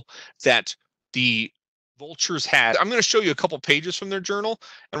role that the vultures had. I'm going to show you a couple pages from their journal,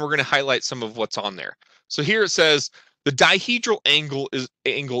 and we're going to highlight some of what's on there. So here it says the dihedral angle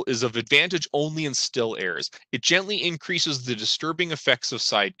is of advantage only in still airs. It gently increases the disturbing effects of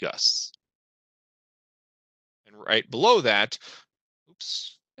side gusts. And right below that,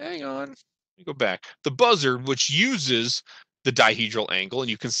 oops, hang on. Go back. The buzzard, which uses the dihedral angle, and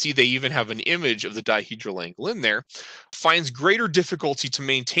you can see they even have an image of the dihedral angle in there, finds greater difficulty to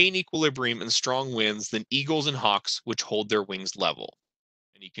maintain equilibrium in strong winds than eagles and hawks, which hold their wings level.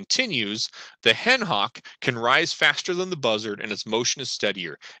 And he continues, the hen hawk can rise faster than the buzzard and its motion is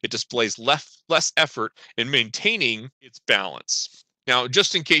steadier. It displays less effort in maintaining its balance. Now,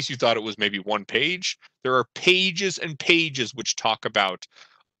 just in case you thought it was maybe one page, there are pages and pages which talk about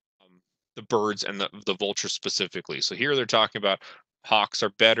the birds and the vultures specifically. So here they're talking about hawks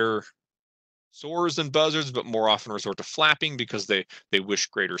are better soarers than buzzards, but more often resort to flapping because they wish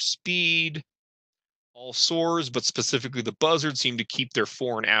greater speed. All soars, but specifically the buzzards, seem to keep their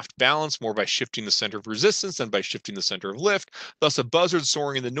fore and aft balance more by shifting the center of resistance than by shifting the center of lift. Thus, a buzzard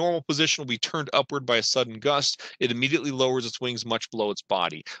soaring in the normal position will be turned upward by a sudden gust. It immediately lowers its wings much below its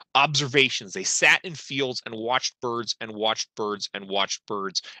body. Observations. They sat in fields and watched birds and watched birds and watched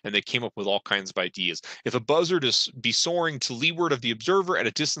birds, and they came up with all kinds of ideas. If a buzzard is be soaring to leeward of the observer at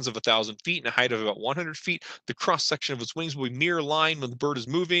a distance of 1,000 feet and a height of about 100 feet, the cross section of its wings will be mirror line when the bird is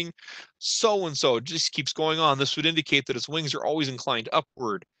moving. So and so, it just keeps going on. This would indicate that its wings are always inclined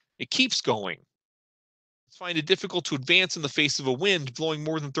upward. It keeps going. Find it difficult to advance in the face of a wind blowing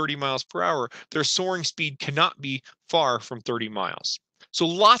more than 30 miles per hour. Their soaring speed cannot be far from 30 miles. So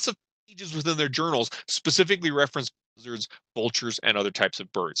lots of pages within their journals specifically reference buzzards, vultures, and other types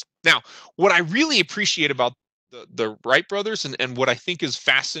of birds. Now, what I really appreciate about the Wright brothers and what I think is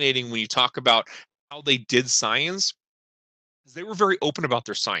fascinating when you talk about how they did science, they were very open about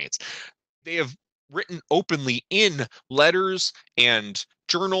their science. They have written openly in letters and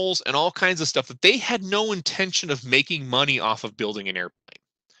journals and all kinds of stuff that they had no intention of making money off of building an airplane.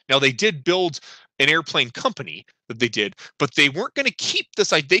 Now, they did build an airplane company that they did, but they weren't going to keep this.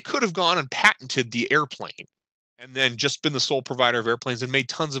 They could have gone and patented the airplane and then just been the sole provider of airplanes and made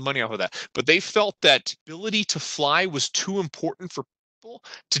tons of money off of that. But they felt that ability to fly was too important for people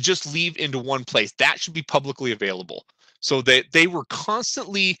to just leave into one place. That should be publicly available. So they were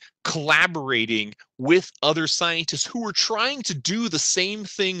constantly collaborating with other scientists who were trying to do the same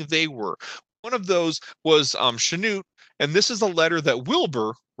thing they were. One of those was Chanute, and this is a letter that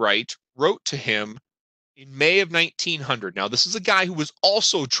Wilbur Wright wrote to him in May of 1900. Now, this is a guy who was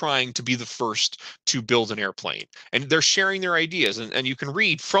also trying to be the first to build an airplane, and they're sharing their ideas. And you can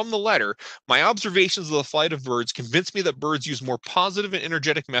read from the letter, my observations of the flight of birds convince me that birds use more positive and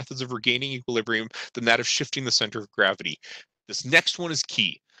energetic methods of regaining equilibrium than that of shifting the center of gravity. This next one is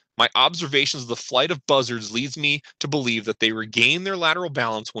key. My observations of the flight of buzzards leads me to believe that they regain their lateral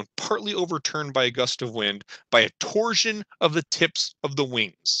balance when partly overturned by a gust of wind by a torsion of the tips of the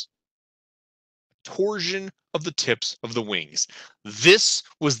wings. Torsion of the tips of the wings. This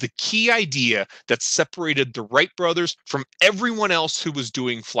was the key idea that separated the Wright brothers from everyone else who was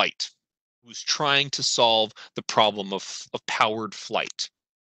doing flight, who was trying to solve the problem of powered flight.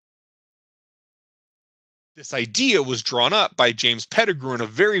 This idea was drawn up by James Pettigrew in a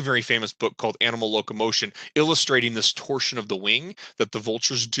very, very famous book called Animal Locomotion, illustrating this torsion of the wing that the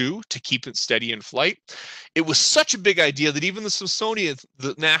vultures do to keep it steady in flight. It was such a big idea that even the Smithsonian,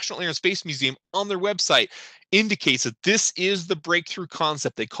 the National Air and Space Museum, on their website indicates that this is the breakthrough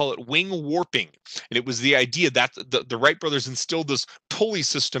concept. They call it wing warping. And it was the idea that the Wright brothers instilled this pulley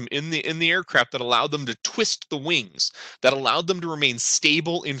system in the aircraft that allowed them to twist the wings, that allowed them to remain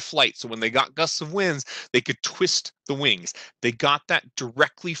stable in flight. So when they got gusts of winds, they could twist the wings. They got that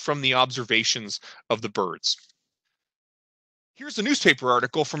directly from the observations of the birds. Here's a newspaper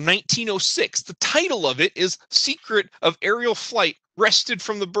article from 1906. The title of it is Secret of Aerial Flight wrested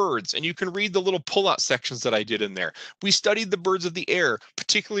from the birds, and you can read the little pull-out sections that I did in there. We studied the birds of the air,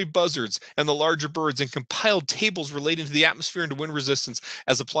 particularly buzzards and the larger birds, and compiled tables relating to the atmosphere and to wind resistance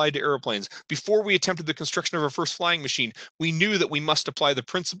as applied to airplanes. Before we attempted the construction of our first flying machine, we knew that we must apply the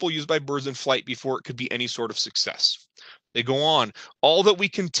principle used by birds in flight before it could be any sort of success. They go on. All that we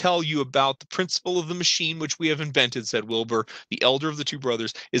can tell you about the principle of the machine which we have invented, said Wilbur, the elder of the two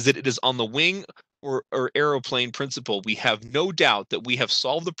brothers, is that it is on the wing or aeroplane principle. We have no doubt that we have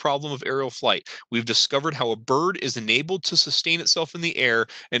solved the problem of aerial flight. We've discovered how a bird is enabled to sustain itself in the air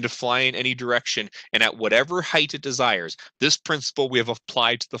and to fly in any direction and at whatever height it desires. This principle we have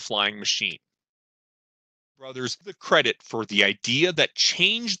applied to the flying machine. Brothers, the credit for the idea that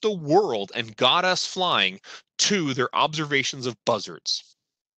changed the world and got us flying to their observations of buzzards.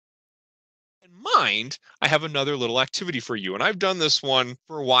 In mind, I have another little activity for you, and I've done this one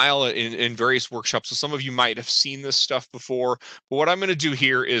for a while in various workshops, so some of you might have seen this stuff before, but what I'm going to do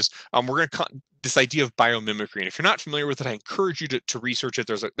here is we're going to this idea of biomimicry, and if you're not familiar with it, I encourage you to research it.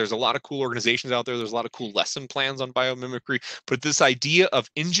 There's a lot of cool organizations out there. There's a lot of cool lesson plans on biomimicry, but this idea of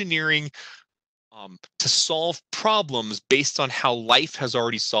engineering to solve problems based on how life has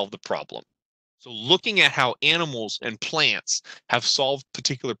already solved the problem. So looking at how animals and plants have solved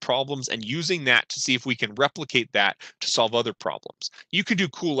particular problems and using that to see if we can replicate that to solve other problems. You can do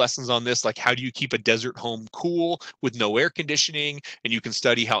cool lessons on this, like how do you keep a desert home cool with no air conditioning, and you can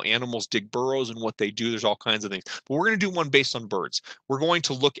study how animals dig burrows and what they do. There's all kinds of things. But we're going to do one based on birds. We're going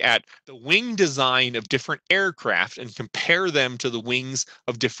to look at the wing design of different aircraft and compare them to the wings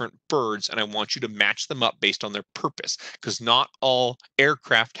of different birds, and I want you to match them up based on their purpose, because not all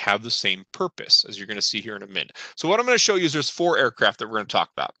aircraft have the same purpose, as you're going to see here in a minute. So what I'm going to show you is there's 4 aircraft that we're going to talk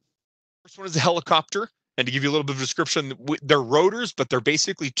about. First one is the helicopter. And to give you a little bit of description, they're rotors, but they're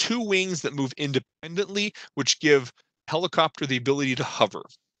basically 2 wings that move independently, which give helicopter the ability to hover.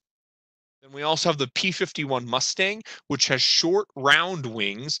 Then we also have the P-51 Mustang, which has short, round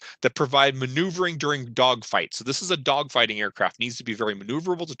wings that provide maneuvering during dogfights. So this is a dogfighting aircraft. It needs to be very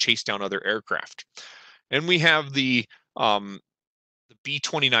maneuverable to chase down other aircraft. And we have the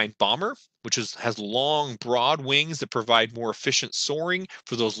B-29 bomber, which has long, broad wings that provide more efficient soaring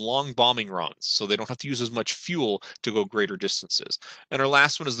for those long bombing runs, so they don't have to use as much fuel to go greater distances. And our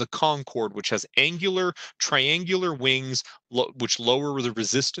last one is the Concorde, which has angular, triangular wings, which lower the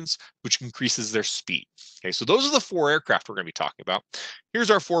resistance, which increases their speed. Okay, so those are the 4 aircraft we're going to be talking about.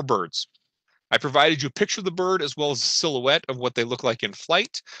 Here's our 4 birds. I provided you a picture of the bird as well as a silhouette of what they look like in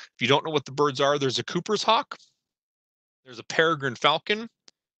flight. If you don't know what the birds are, there's a Cooper's hawk, there's a peregrine falcon,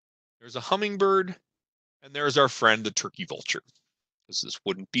 there's a hummingbird, and there's our friend, the turkey vulture. This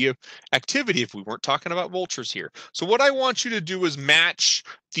wouldn't be an activity if we weren't talking about vultures here. So what I want you to do is match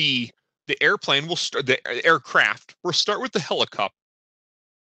the airplane. We'll start the aircraft. We'll start with the helicopter.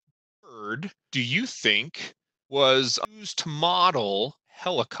 Bird, do you think was used to model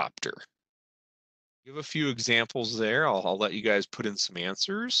helicopter? Give a few examples there. I'll let you guys put in some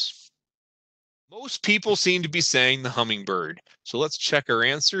answers. Most people seem to be saying the hummingbird. So let's check our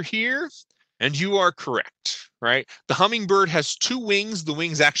answer here. And you are correct, right? The hummingbird has 2 wings. The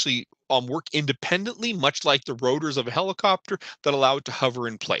wings actually work independently, much like the rotors of a helicopter that allow it to hover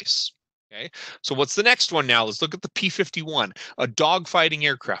in place. Okay, so what's the next one now? Let's look at the P-51, a dogfighting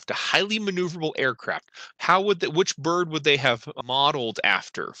aircraft, a highly maneuverable aircraft. Which bird would they have modeled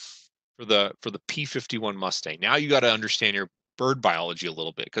after for the P-51 Mustang? Now you got to understand your bird biology a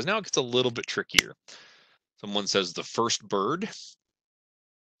little bit, because now it gets a little bit trickier. Someone says the first bird,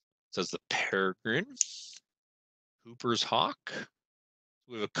 says the peregrine, Cooper's hawk.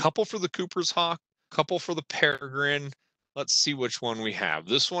 We have a couple for the Cooper's hawk, couple for the peregrine. Let's see which one we have.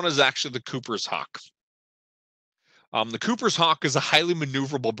 This one is actually the Cooper's hawk. The Cooper's hawk is a highly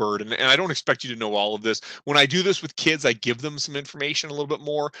maneuverable bird, and I don't expect you to know all of this. When I do this with kids, I give them some information a little bit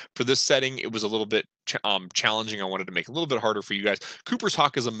more. For this setting, it was a little bit challenging. I wanted to make it a little bit harder for you guys. Cooper's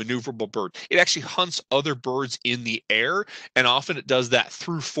hawk is a maneuverable bird. It actually hunts other birds in the air, and often it does that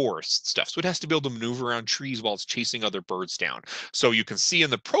through forest stuff. So it has to be able to maneuver around trees while it's chasing other birds down. So you can see in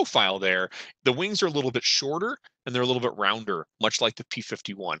the profile there, the wings are a little bit shorter, and they're a little bit rounder, much like the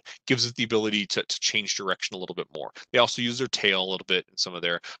P-51. Gives it the ability to change direction a little bit more. They also use their tail a little bit in some of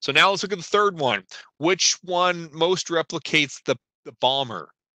their. So now let's look at the third one. Which one most replicates the bomber,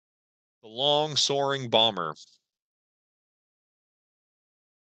 the long soaring bomber?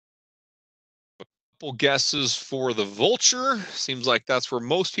 A couple guesses for the vulture. Seems like that's where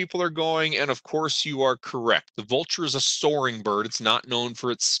most people are going. And of course, you are correct. The vulture is a soaring bird. It's not known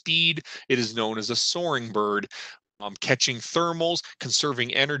for its speed. It is known as a soaring bird. Catching thermals,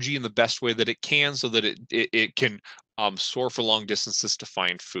 conserving energy in the best way that it can, so that it can soar for long distances to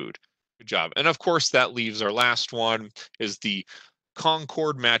find food. Good job. And of course, that leaves our last one is the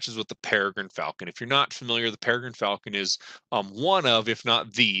Concorde matches with the peregrine falcon. If you're not familiar, the peregrine falcon is one of, if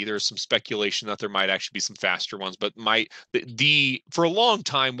not there's some speculation that there might actually be some faster ones, but for a long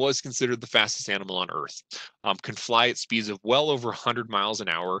time was considered the fastest animal on Earth. Can fly at speeds of well over 100 miles an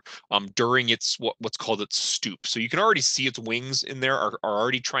hour during its what's called its stoop. So you can already see its wings in there are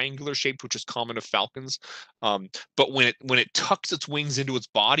already triangular shaped, which is common to falcons. But when it tucks its wings into its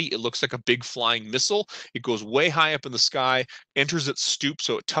body, it looks like a big flying missile. It goes way high up in the sky, enters its stoop,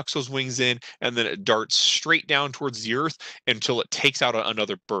 so it tucks those wings in, and then it darts straight down towards the earth until it takes out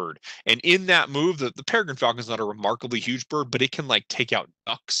another bird. And in that move, the peregrine falcon is not a remarkably huge bird, but it can like take out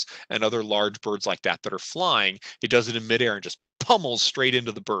ducks and other large birds like that are flying. It does it in midair and just pummels straight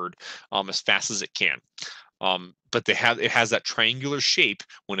into the bird as fast as it can. But it has that triangular shape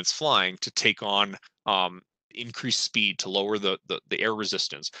when it's flying to take on increased speed to lower the air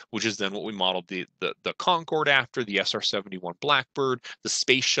resistance, which is then what we modeled the Concorde after, the SR-71 Blackbird, the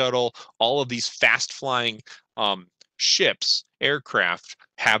space shuttle. All of these fast flying ships, aircraft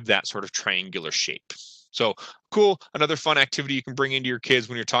have that sort of triangular shape. So cool, another fun activity you can bring into your kids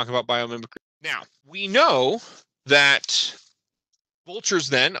when you're talking about biomimicry. Now, we know that vultures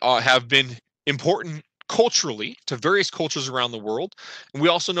then have been important culturally to various cultures around the world. And we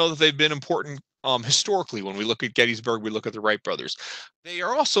also know that they've been important historically. When we look at Gettysburg, we look at the Wright brothers. They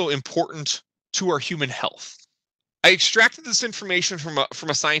are also important to our human health. I extracted this information from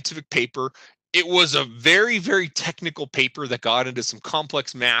a scientific paper. It was a very, very technical paper that got into some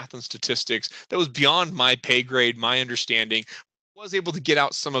complex math and statistics that was beyond my pay grade, my understanding. I was able to get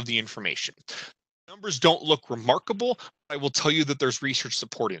out some of the information. Numbers don't look remarkable. I will tell you that there's research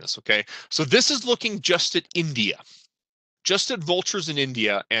supporting this, okay? So this is looking just at India, just at vultures in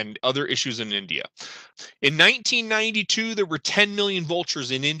India and other issues in India. In 1992, there were 10 million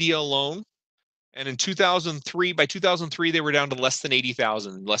vultures in India alone. And in 2003, by 2003, they were down to less than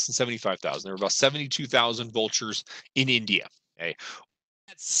 80,000, less than 75,000. There were about 72,000 vultures in India. Okay,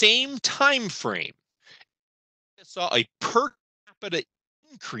 that same time frame, I saw a per capita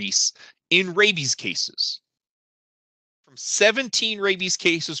increase in rabies cases, from 17 rabies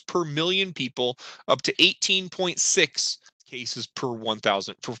cases per million people up to 18.6 cases per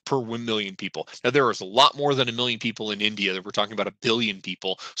 1,000 per 1 million people. Now there is a lot more than 1 million people in India. That we're talking about 1 billion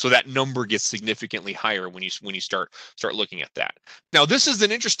people, so that number gets significantly higher when you start looking at that. Now this is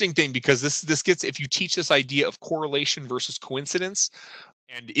an interesting thing because this gets, if you teach this idea of correlation versus coincidence,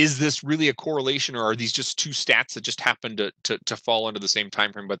 and is this really a correlation, or are these just two stats that just happen to fall into the same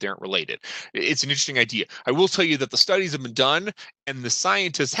time frame, but they aren't related? It's an interesting idea. I will tell you that the studies have been done, and the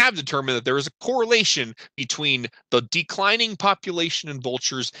scientists have determined that there is a correlation between the declining population in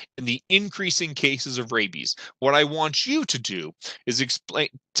vultures and the increasing cases of rabies. What I want you to do is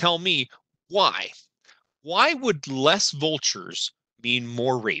tell me why. Why would less vultures mean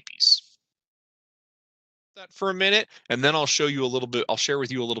more rabies? That for a minute, and then I'll share with you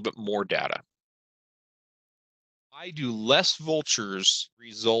a little bit more data. Why do less vultures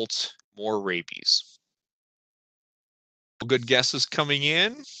result more rabies? Good guesses coming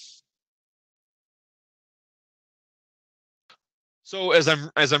in. So as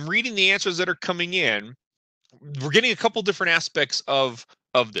I'm reading the answers that are coming in, we're getting a couple different aspects of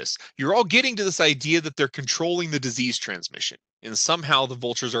this. You're all getting to this idea that they're controlling the disease transmission, and somehow the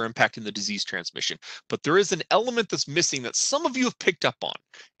vultures are impacting the disease transmission. But there is an element that's missing that some of you have picked up on,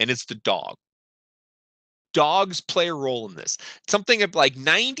 and it's the dog. Dogs play a role in this. Something like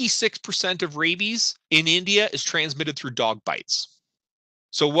 96% of rabies in India is transmitted through dog bites.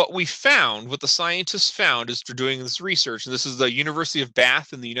 So what the scientists found is through doing this research, and this is the University of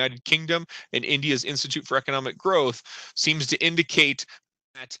Bath in the United Kingdom and India's Institute for Economic Growth, seems to indicate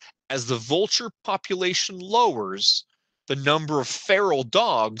that as the vulture population lowers, the number of feral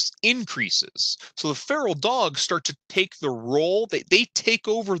dogs increases. So the feral dogs start to take the role, they take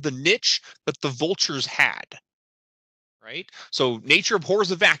over the niche that the vultures had. Right? So nature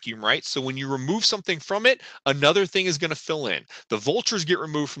abhors a vacuum, right? So when you remove something from it, another thing is going to fill in. The vultures get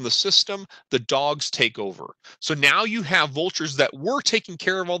removed from the system, the dogs take over. So now you have vultures that were taking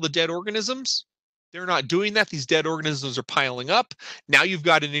care of all the dead organisms. They're not doing that. These dead organisms are piling up. Now you've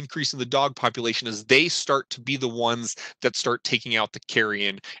got an increase in the dog population as they start to be the ones that start taking out the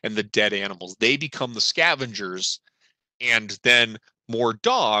carrion and the dead animals. They become the scavengers, and then more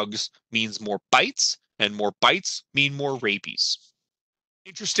dogs means more bites, and more bites mean more rabies.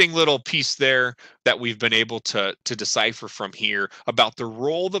 Interesting little piece there that we've been able to decipher from here about the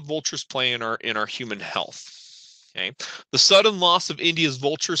role that vultures play in our human health. Okay. The sudden loss of India's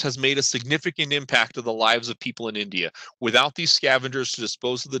vultures has made a significant impact to the lives of people in India. Without these scavengers to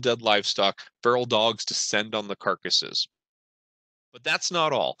dispose of the dead livestock, feral dogs descend on the carcasses. But that's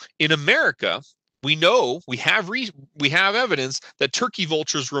not all. In America, we know we have evidence that turkey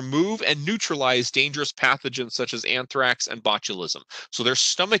vultures remove and neutralize dangerous pathogens such as anthrax and botulism. So their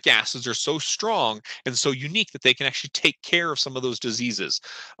stomach acids are so strong and so unique that they can actually take care of some of those diseases.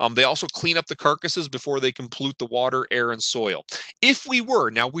 They also clean up the carcasses before they can pollute the water, air, and soil. If we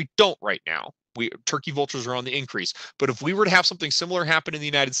were, now we don't right now, turkey vultures are on the increase. But if we were to have something similar happen in the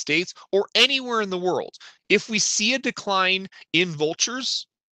United States or anywhere in the world, if we see a decline in vultures,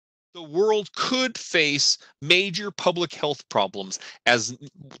 the world could face major public health problems as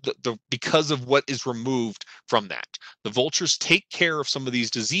because of what is removed from that. The vultures take care of some of these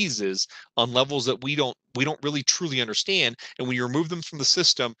diseases on levels that we don't really truly understand, and when you remove them from the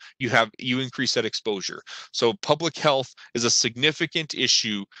system, you increase that exposure. So public health is a significant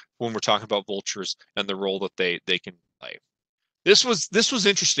issue when we're talking about vultures and the role that they can play. This was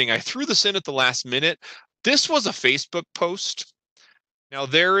interesting. I threw this in at the last minute. This was a Facebook post. Now,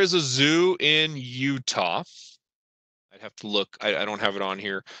 there is a zoo in Utah. I'd have to look. I don't have it on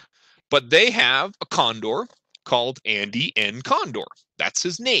here. But they have a condor called Andy N. Condor. That's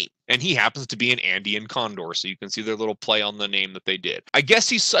his name. And he happens to be an Andean condor. So you can see their little play on the name that they did. I guess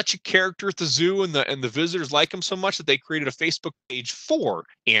he's such a character at the zoo, and the visitors like him so much that they created a Facebook page for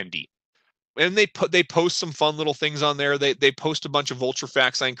Andy. And they post some fun little things on there. They post a bunch of vulture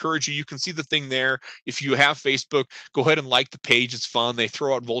facts. I encourage you. You can see the thing there. If you have Facebook, go ahead and like the page. It's fun. They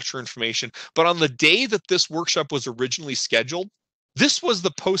throw out vulture information. But on the day that this workshop was originally scheduled, this was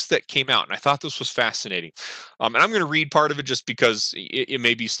the post that came out, and I thought this was fascinating. And I'm going to read part of it just because it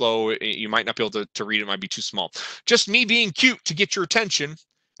may be slow. You might not be able to read it. It might be too small. Just me being cute to get your attention,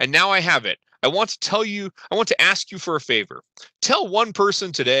 and now I have it. I want to ask you for a favor. Tell one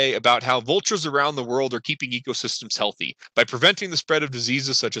person today about how vultures around the world are keeping ecosystems healthy by preventing the spread of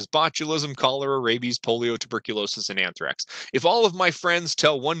diseases such as botulism, cholera, rabies, polio, tuberculosis, and anthrax. If all of my friends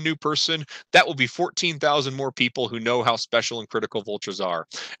tell one new person, that will be 14,000 more people who know how special and critical vultures are.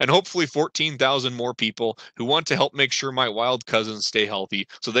 And hopefully 14,000 more people who want to help make sure my wild cousins stay healthy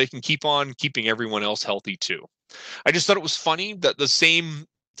so they can keep on keeping everyone else healthy too. I just thought it was funny that the same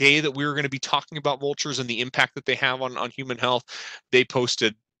day that we were going to be talking about vultures and the impact that they have on human health, they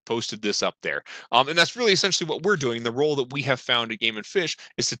posted this up there. And that's really essentially what we're doing. The role that we have found at Game and Fish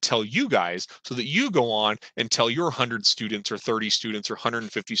is to tell you guys so that you go on and tell your 100 students or 30 students or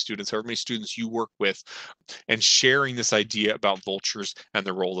 150 students, however many students you work with, and sharing this idea about vultures and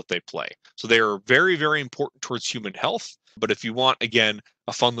the role that they play. So they are very, very important towards human health. But if you want, again,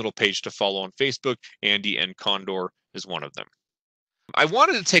 a fun little page to follow on Facebook, Andy and Condor is one of them. I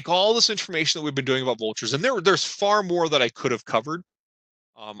wanted to take all this information that we've been doing about vultures, and there's far more that I could have covered.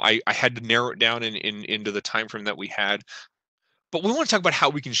 I had to narrow it down into the time frame that we had. But we want to talk about how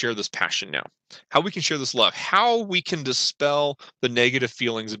we can share this passion now, how we can share this love, how we can dispel the negative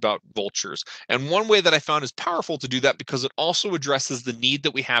feelings about vultures. And one way that I found is powerful to do that because it also addresses the need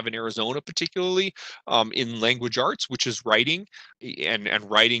that we have in Arizona, particularly in language arts, which is writing and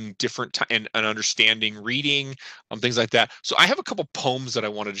writing different and understanding reading, things like that. So I have a couple poems that I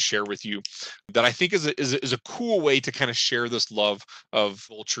wanted to share with you that I think is a cool way to kind of share this love of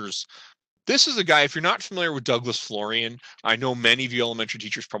vultures. This is a guy, if you're not familiar with Douglas Florian, I know many of you elementary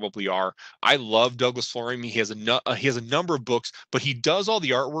teachers probably are. I love Douglas Florian. He has a number of books, but he does all the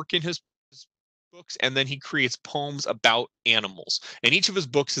artwork in his books, and then he creates poems about animals. And each of his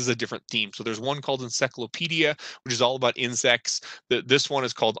books is a different theme. So there's one called Encyclopedia, which is all about insects. This one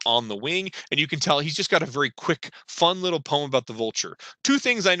is called On the Wing, and you can tell he's just got a very quick, fun little poem about the vulture. Two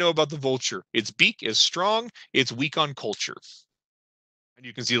things I know about the vulture: its beak is strong, it's weak on culture. And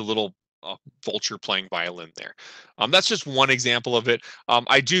you can see the little vulture playing violin there. That's just one example of it.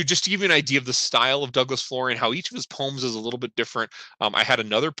 I do, just to give you an idea of the style of Douglas Florian, how each of his poems is a little bit different. I had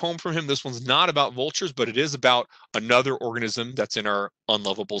another poem from him. This one's not about vultures, but it is about another organism that's in our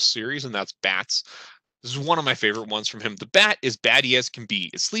Unlovable series, and that's bats. This is one of my favorite ones from him. The bat is batty as can be.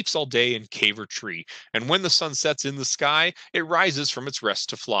 It sleeps all day in cave or tree. And when the sun sets in the sky, it rises from its rest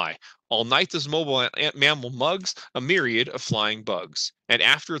to fly. All night this mobile mammal mugs a myriad of flying bugs. And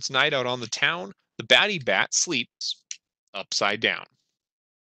after its night out on the town, the batty bat sleeps upside down.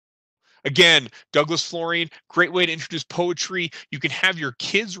 Again, Douglas Florian, great way to introduce poetry. You can have your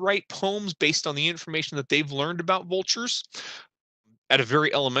kids write poems based on the information that they've learned about vultures at a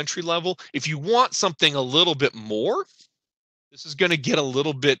very elementary level. If you want something a little bit more, this is going to get a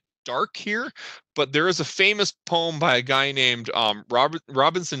little bit dark here, but there is a famous poem by a guy named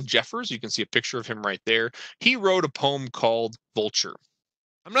Robinson Jeffers. You can see a picture of him right there. He wrote a poem called Vulture.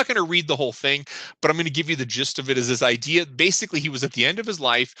 I'm not going to read the whole thing, but I'm going to give you the gist of it. Is this idea, basically he was at the end of his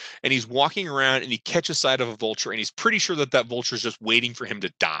life and he's walking around and he catches sight of a vulture and he's pretty sure that that vulture is just waiting for him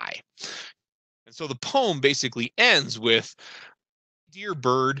to die. And so the poem basically ends with, "Dear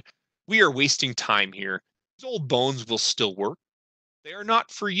bird, we are wasting time here. These old bones will still work. They are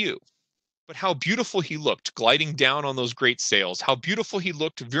not for you." But how beautiful he looked, gliding down on those great sails. How beautiful he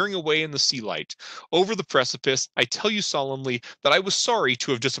looked, veering away in the sea light. Over the precipice, I tell you solemnly that I was sorry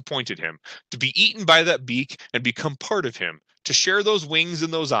to have disappointed him, to be eaten by that beak and become part of him, to share those wings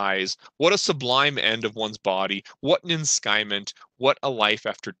and those eyes. What a sublime end of one's body. What an enskyment. What a life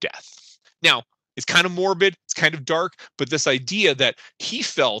after death. Now, it's kind of morbid, it's kind of dark, but this idea that he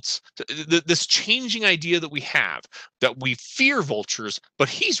felt, this changing idea that we have, that we fear vultures, but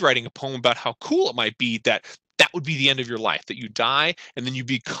he's writing a poem about how cool it might be that that would be the end of your life, that you die and then you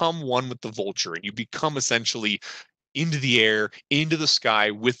become one with the vulture and you become essentially into the air, into the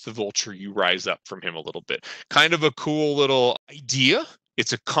sky with the vulture. You rise up from him a little bit. Kind of a cool little idea.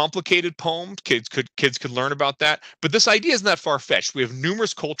 It's a complicated poem. Kids could learn about that. But this idea isn't that far-fetched. We have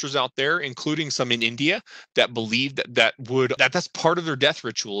numerous cultures out there, including some in India, that believe that's part of their death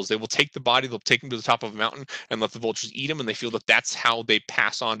rituals. They will take the body, they'll take them to the top of a mountain and let the vultures eat them, and they feel that that's how they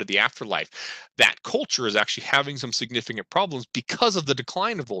pass on to the afterlife. That culture is actually having some significant problems because of the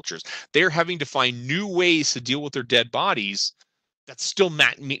decline of vultures. They're having to find new ways to deal with their dead bodies that still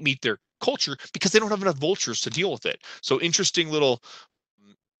meet their culture because they don't have enough vultures to deal with it. So interesting little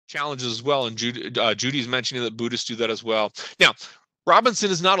challenges as well. And Judy's mentioning that Buddhists do that as well. Now, Robinson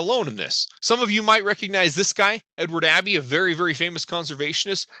is not alone in this. Some of you might recognize this guy, Edward Abbey, a very, very famous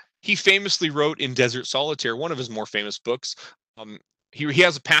conservationist. He famously wrote in Desert Solitaire, one of his more famous books. He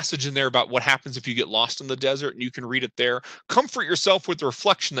has a passage in there about what happens if you get lost in the desert, and you can read it there. Comfort yourself with the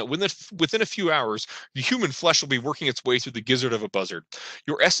reflection that within a few hours, the human flesh will be working its way through the gizzard of a buzzard,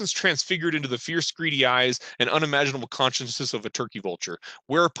 your essence transfigured into the fierce, greedy eyes and unimaginable consciousness of a turkey vulture,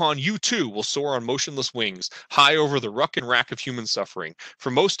 whereupon you too will soar on motionless wings, high over the ruck and rack of human suffering.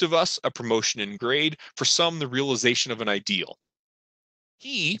 For most of us, a promotion in grade, for some, the realization of an ideal.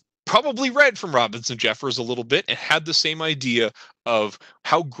 He probably read from Robinson Jeffers a little bit and had the same idea of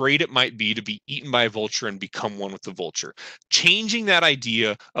how great it might be to be eaten by a vulture and become one with the vulture. Changing that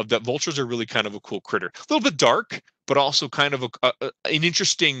idea of that vultures are really kind of a cool critter. A little bit dark, but also kind of an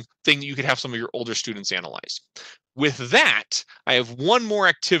interesting thing that you could have some of your older students analyze. With that, I have one more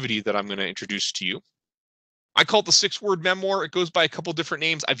activity that I'm going to introduce to you. I call it the 6-word memoir. It goes by a couple different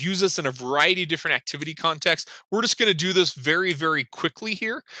names. I've used this in a variety of different activity contexts. We're just going to do this very, very quickly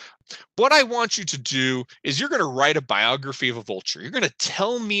here. What I want you to do is you're going to write a biography of a vulture. You're going to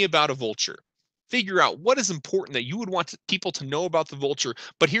tell me about a vulture. Figure out what is important that you would want people to know about the vulture.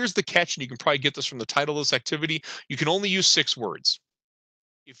 But here's the catch, and you can probably get this from the title of this activity. You can only use 6 words.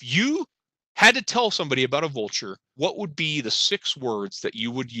 If you had to tell somebody about a vulture, what would be the 6 words that you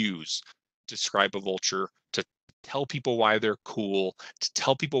would use to describe a vulture, to tell people why they're cool, to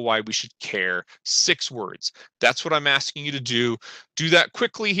tell people why we should care? 6 words. That's what I'm asking you to do. Do that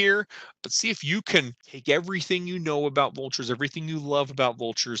quickly here, but see if you can take everything you know about vultures, everything you love about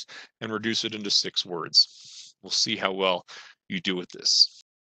vultures, and reduce it into 6 words. We'll see how well you do with this.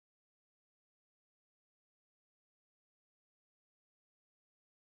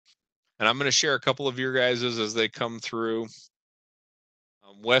 And I'm going to share a couple of your guys's as they come through.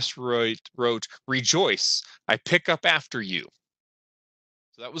 West wrote, "Rejoice, I pick up after you."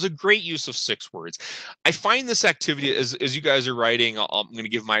 So that was a great use of 6 words. I find this activity, as you guys are writing, I'm going to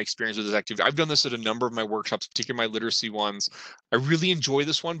give my experience with this activity. I've done this at a number of my workshops, particularly my literacy ones. I really enjoy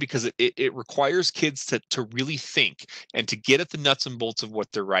this one because it requires kids to really think and to get at the nuts and bolts of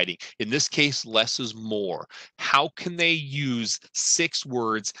what they're writing. In this case, less is more. How can they use 6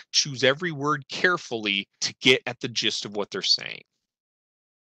 words, choose every word carefully to get at the gist of what they're saying?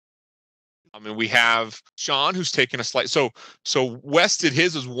 I mean, we have Sean, who's taken a slight. So Wes did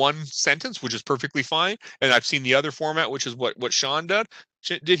his as 1 sentence, which is perfectly fine. And I've seen the other format, which is what Sean did.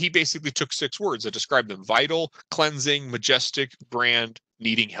 He basically took 6 words that describe them: vital, cleansing, majestic, grand,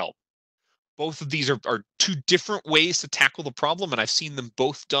 needing help. Both of these are 2 different ways to tackle the problem, and I've seen them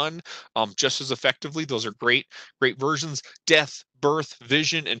both done just as effectively. Those are great versions: death, birth,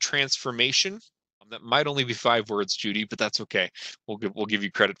 vision, and transformation. That might only be 5 words, Judy, but that's okay. We'll give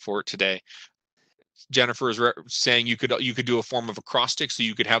you credit for it today. Jennifer is saying you could do a form of acrostic, so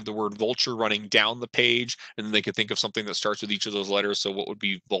you could have the word vulture running down the page, and then they could think of something that starts with each of those letters. So what would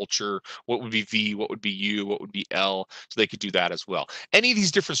be vulture? What would be V? What would be U? What would be L? So they could do that as well. Any of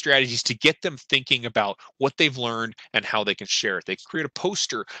these different strategies to get them thinking about what they've learned and how they can share it. They can create a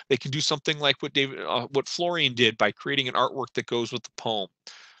poster. They can do something like what Florian did by creating an artwork that goes with the poem.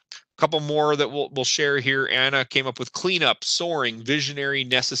 Couple more that we'll share here. Anna came up with cleanup, soaring, visionary,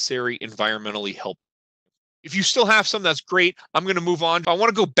 necessary, environmentally helpful. If you still have some, that's great. I'm going to move on. I want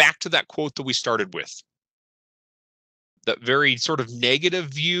to go back to that quote that we started with. That very sort of negative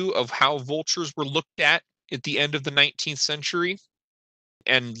view of how vultures were looked at the end of the 19th century.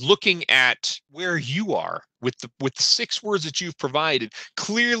 And looking at where you are with the 6 words that you've provided,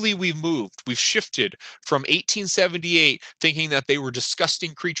 clearly we've moved. We've shifted from 1878 thinking that they were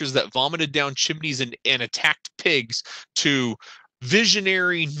disgusting creatures that vomited down chimneys and attacked pigs to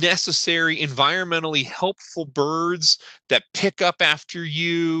visionary, necessary, environmentally helpful birds that pick up after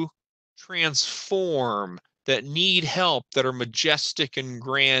you, transform, that need help, that are majestic and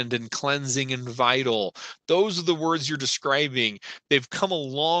grand and cleansing and vital. Those are the words you're describing. They've come a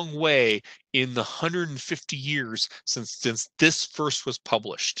long way in the 150 years since this first was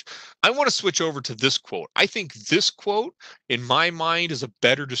published. I want to switch over to this quote. I think this quote, in my mind, is a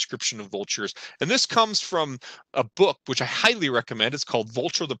better description of vultures. And this comes from a book which I highly recommend. It's called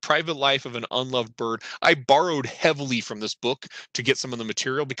Vulture, the Private Life of an Unloved Bird. I borrowed heavily from this book to get some of the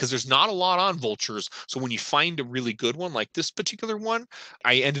material because there's not a lot on vultures. So when you find a really good one like this particular one,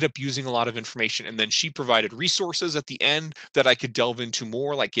 I ended up using a lot of information. And then she provided resources at the end that I could delve into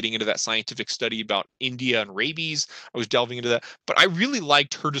more, like getting into that scientific study about India and rabies. I was delving into that. But I really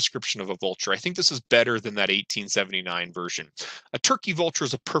liked her description of a vulture. I think this is better than that 1879 version. A turkey vulture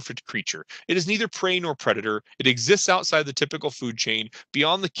is a perfect creature. It is neither prey nor predator. It exists outside the typical food chain,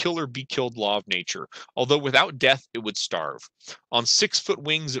 beyond the kill or be killed law of nature. Although without death, it would starve. On 6-foot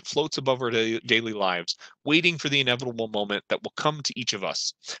wings, it floats above our daily lives, waiting for the inevitable moment that will come to each of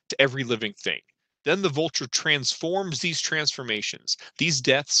us, to every living thing. Then the vulture transforms these transformations, these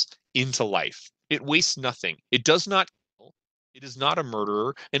deaths, into life. It wastes nothing. It does not kill. It is not a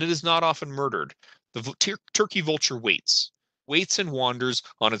murderer, and it is not often murdered. The turkey vulture waits and wanders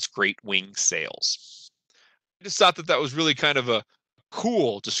on its great wing sails. I just thought that that was really kind of a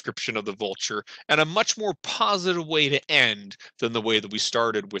cool description of the vulture and a much more positive way to end than the way that we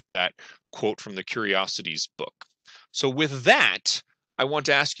started with that quote from the Curiosities book. So with that, I want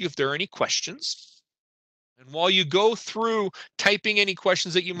to ask you if there are any questions. And while you go through typing any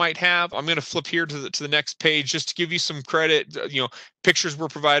questions that you might have, I'm going to flip here to the next page just to give you some credit. Pictures were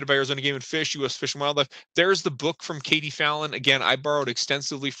provided by Arizona Game and Fish, U.S. Fish and Wildlife. There's the book from Katie Fallon. Again, I borrowed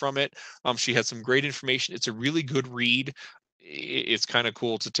extensively from it. She had some great information. It's a really good read. It's kind of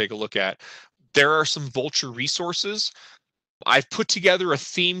cool to take a look at. There are some vulture resources. I've put together a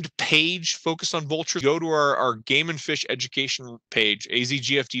themed page focused on vultures. Go to our Game and Fish education page,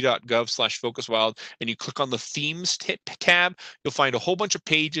 azgfd.gov/focuswild, and you click on the themes tab. You'll find a whole bunch of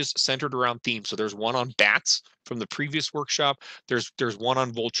pages centered around themes. So there's one on bats from the previous workshop. There's one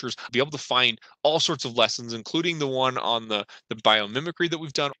on vultures. You'll be able to find all sorts of lessons, including the one on the biomimicry that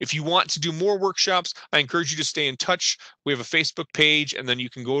we've done. If you want to do more workshops, I encourage you to stay in touch. We have a Facebook page, and then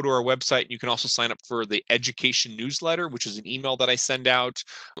you can go to our website, and you can also sign up for the education newsletter, which is an email that I send out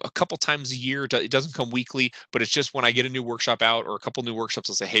a couple times a year. It doesn't come weekly, but it's just when I get a new workshop out or a couple new workshops,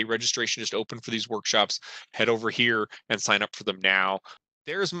 I'll say, hey, registration just open for these workshops. Head over here and sign up for them now.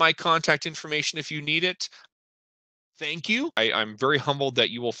 There's my contact information if you need it. Thank you. I'm very humbled that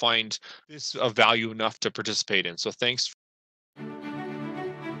you will find this of value enough to participate in. So thanks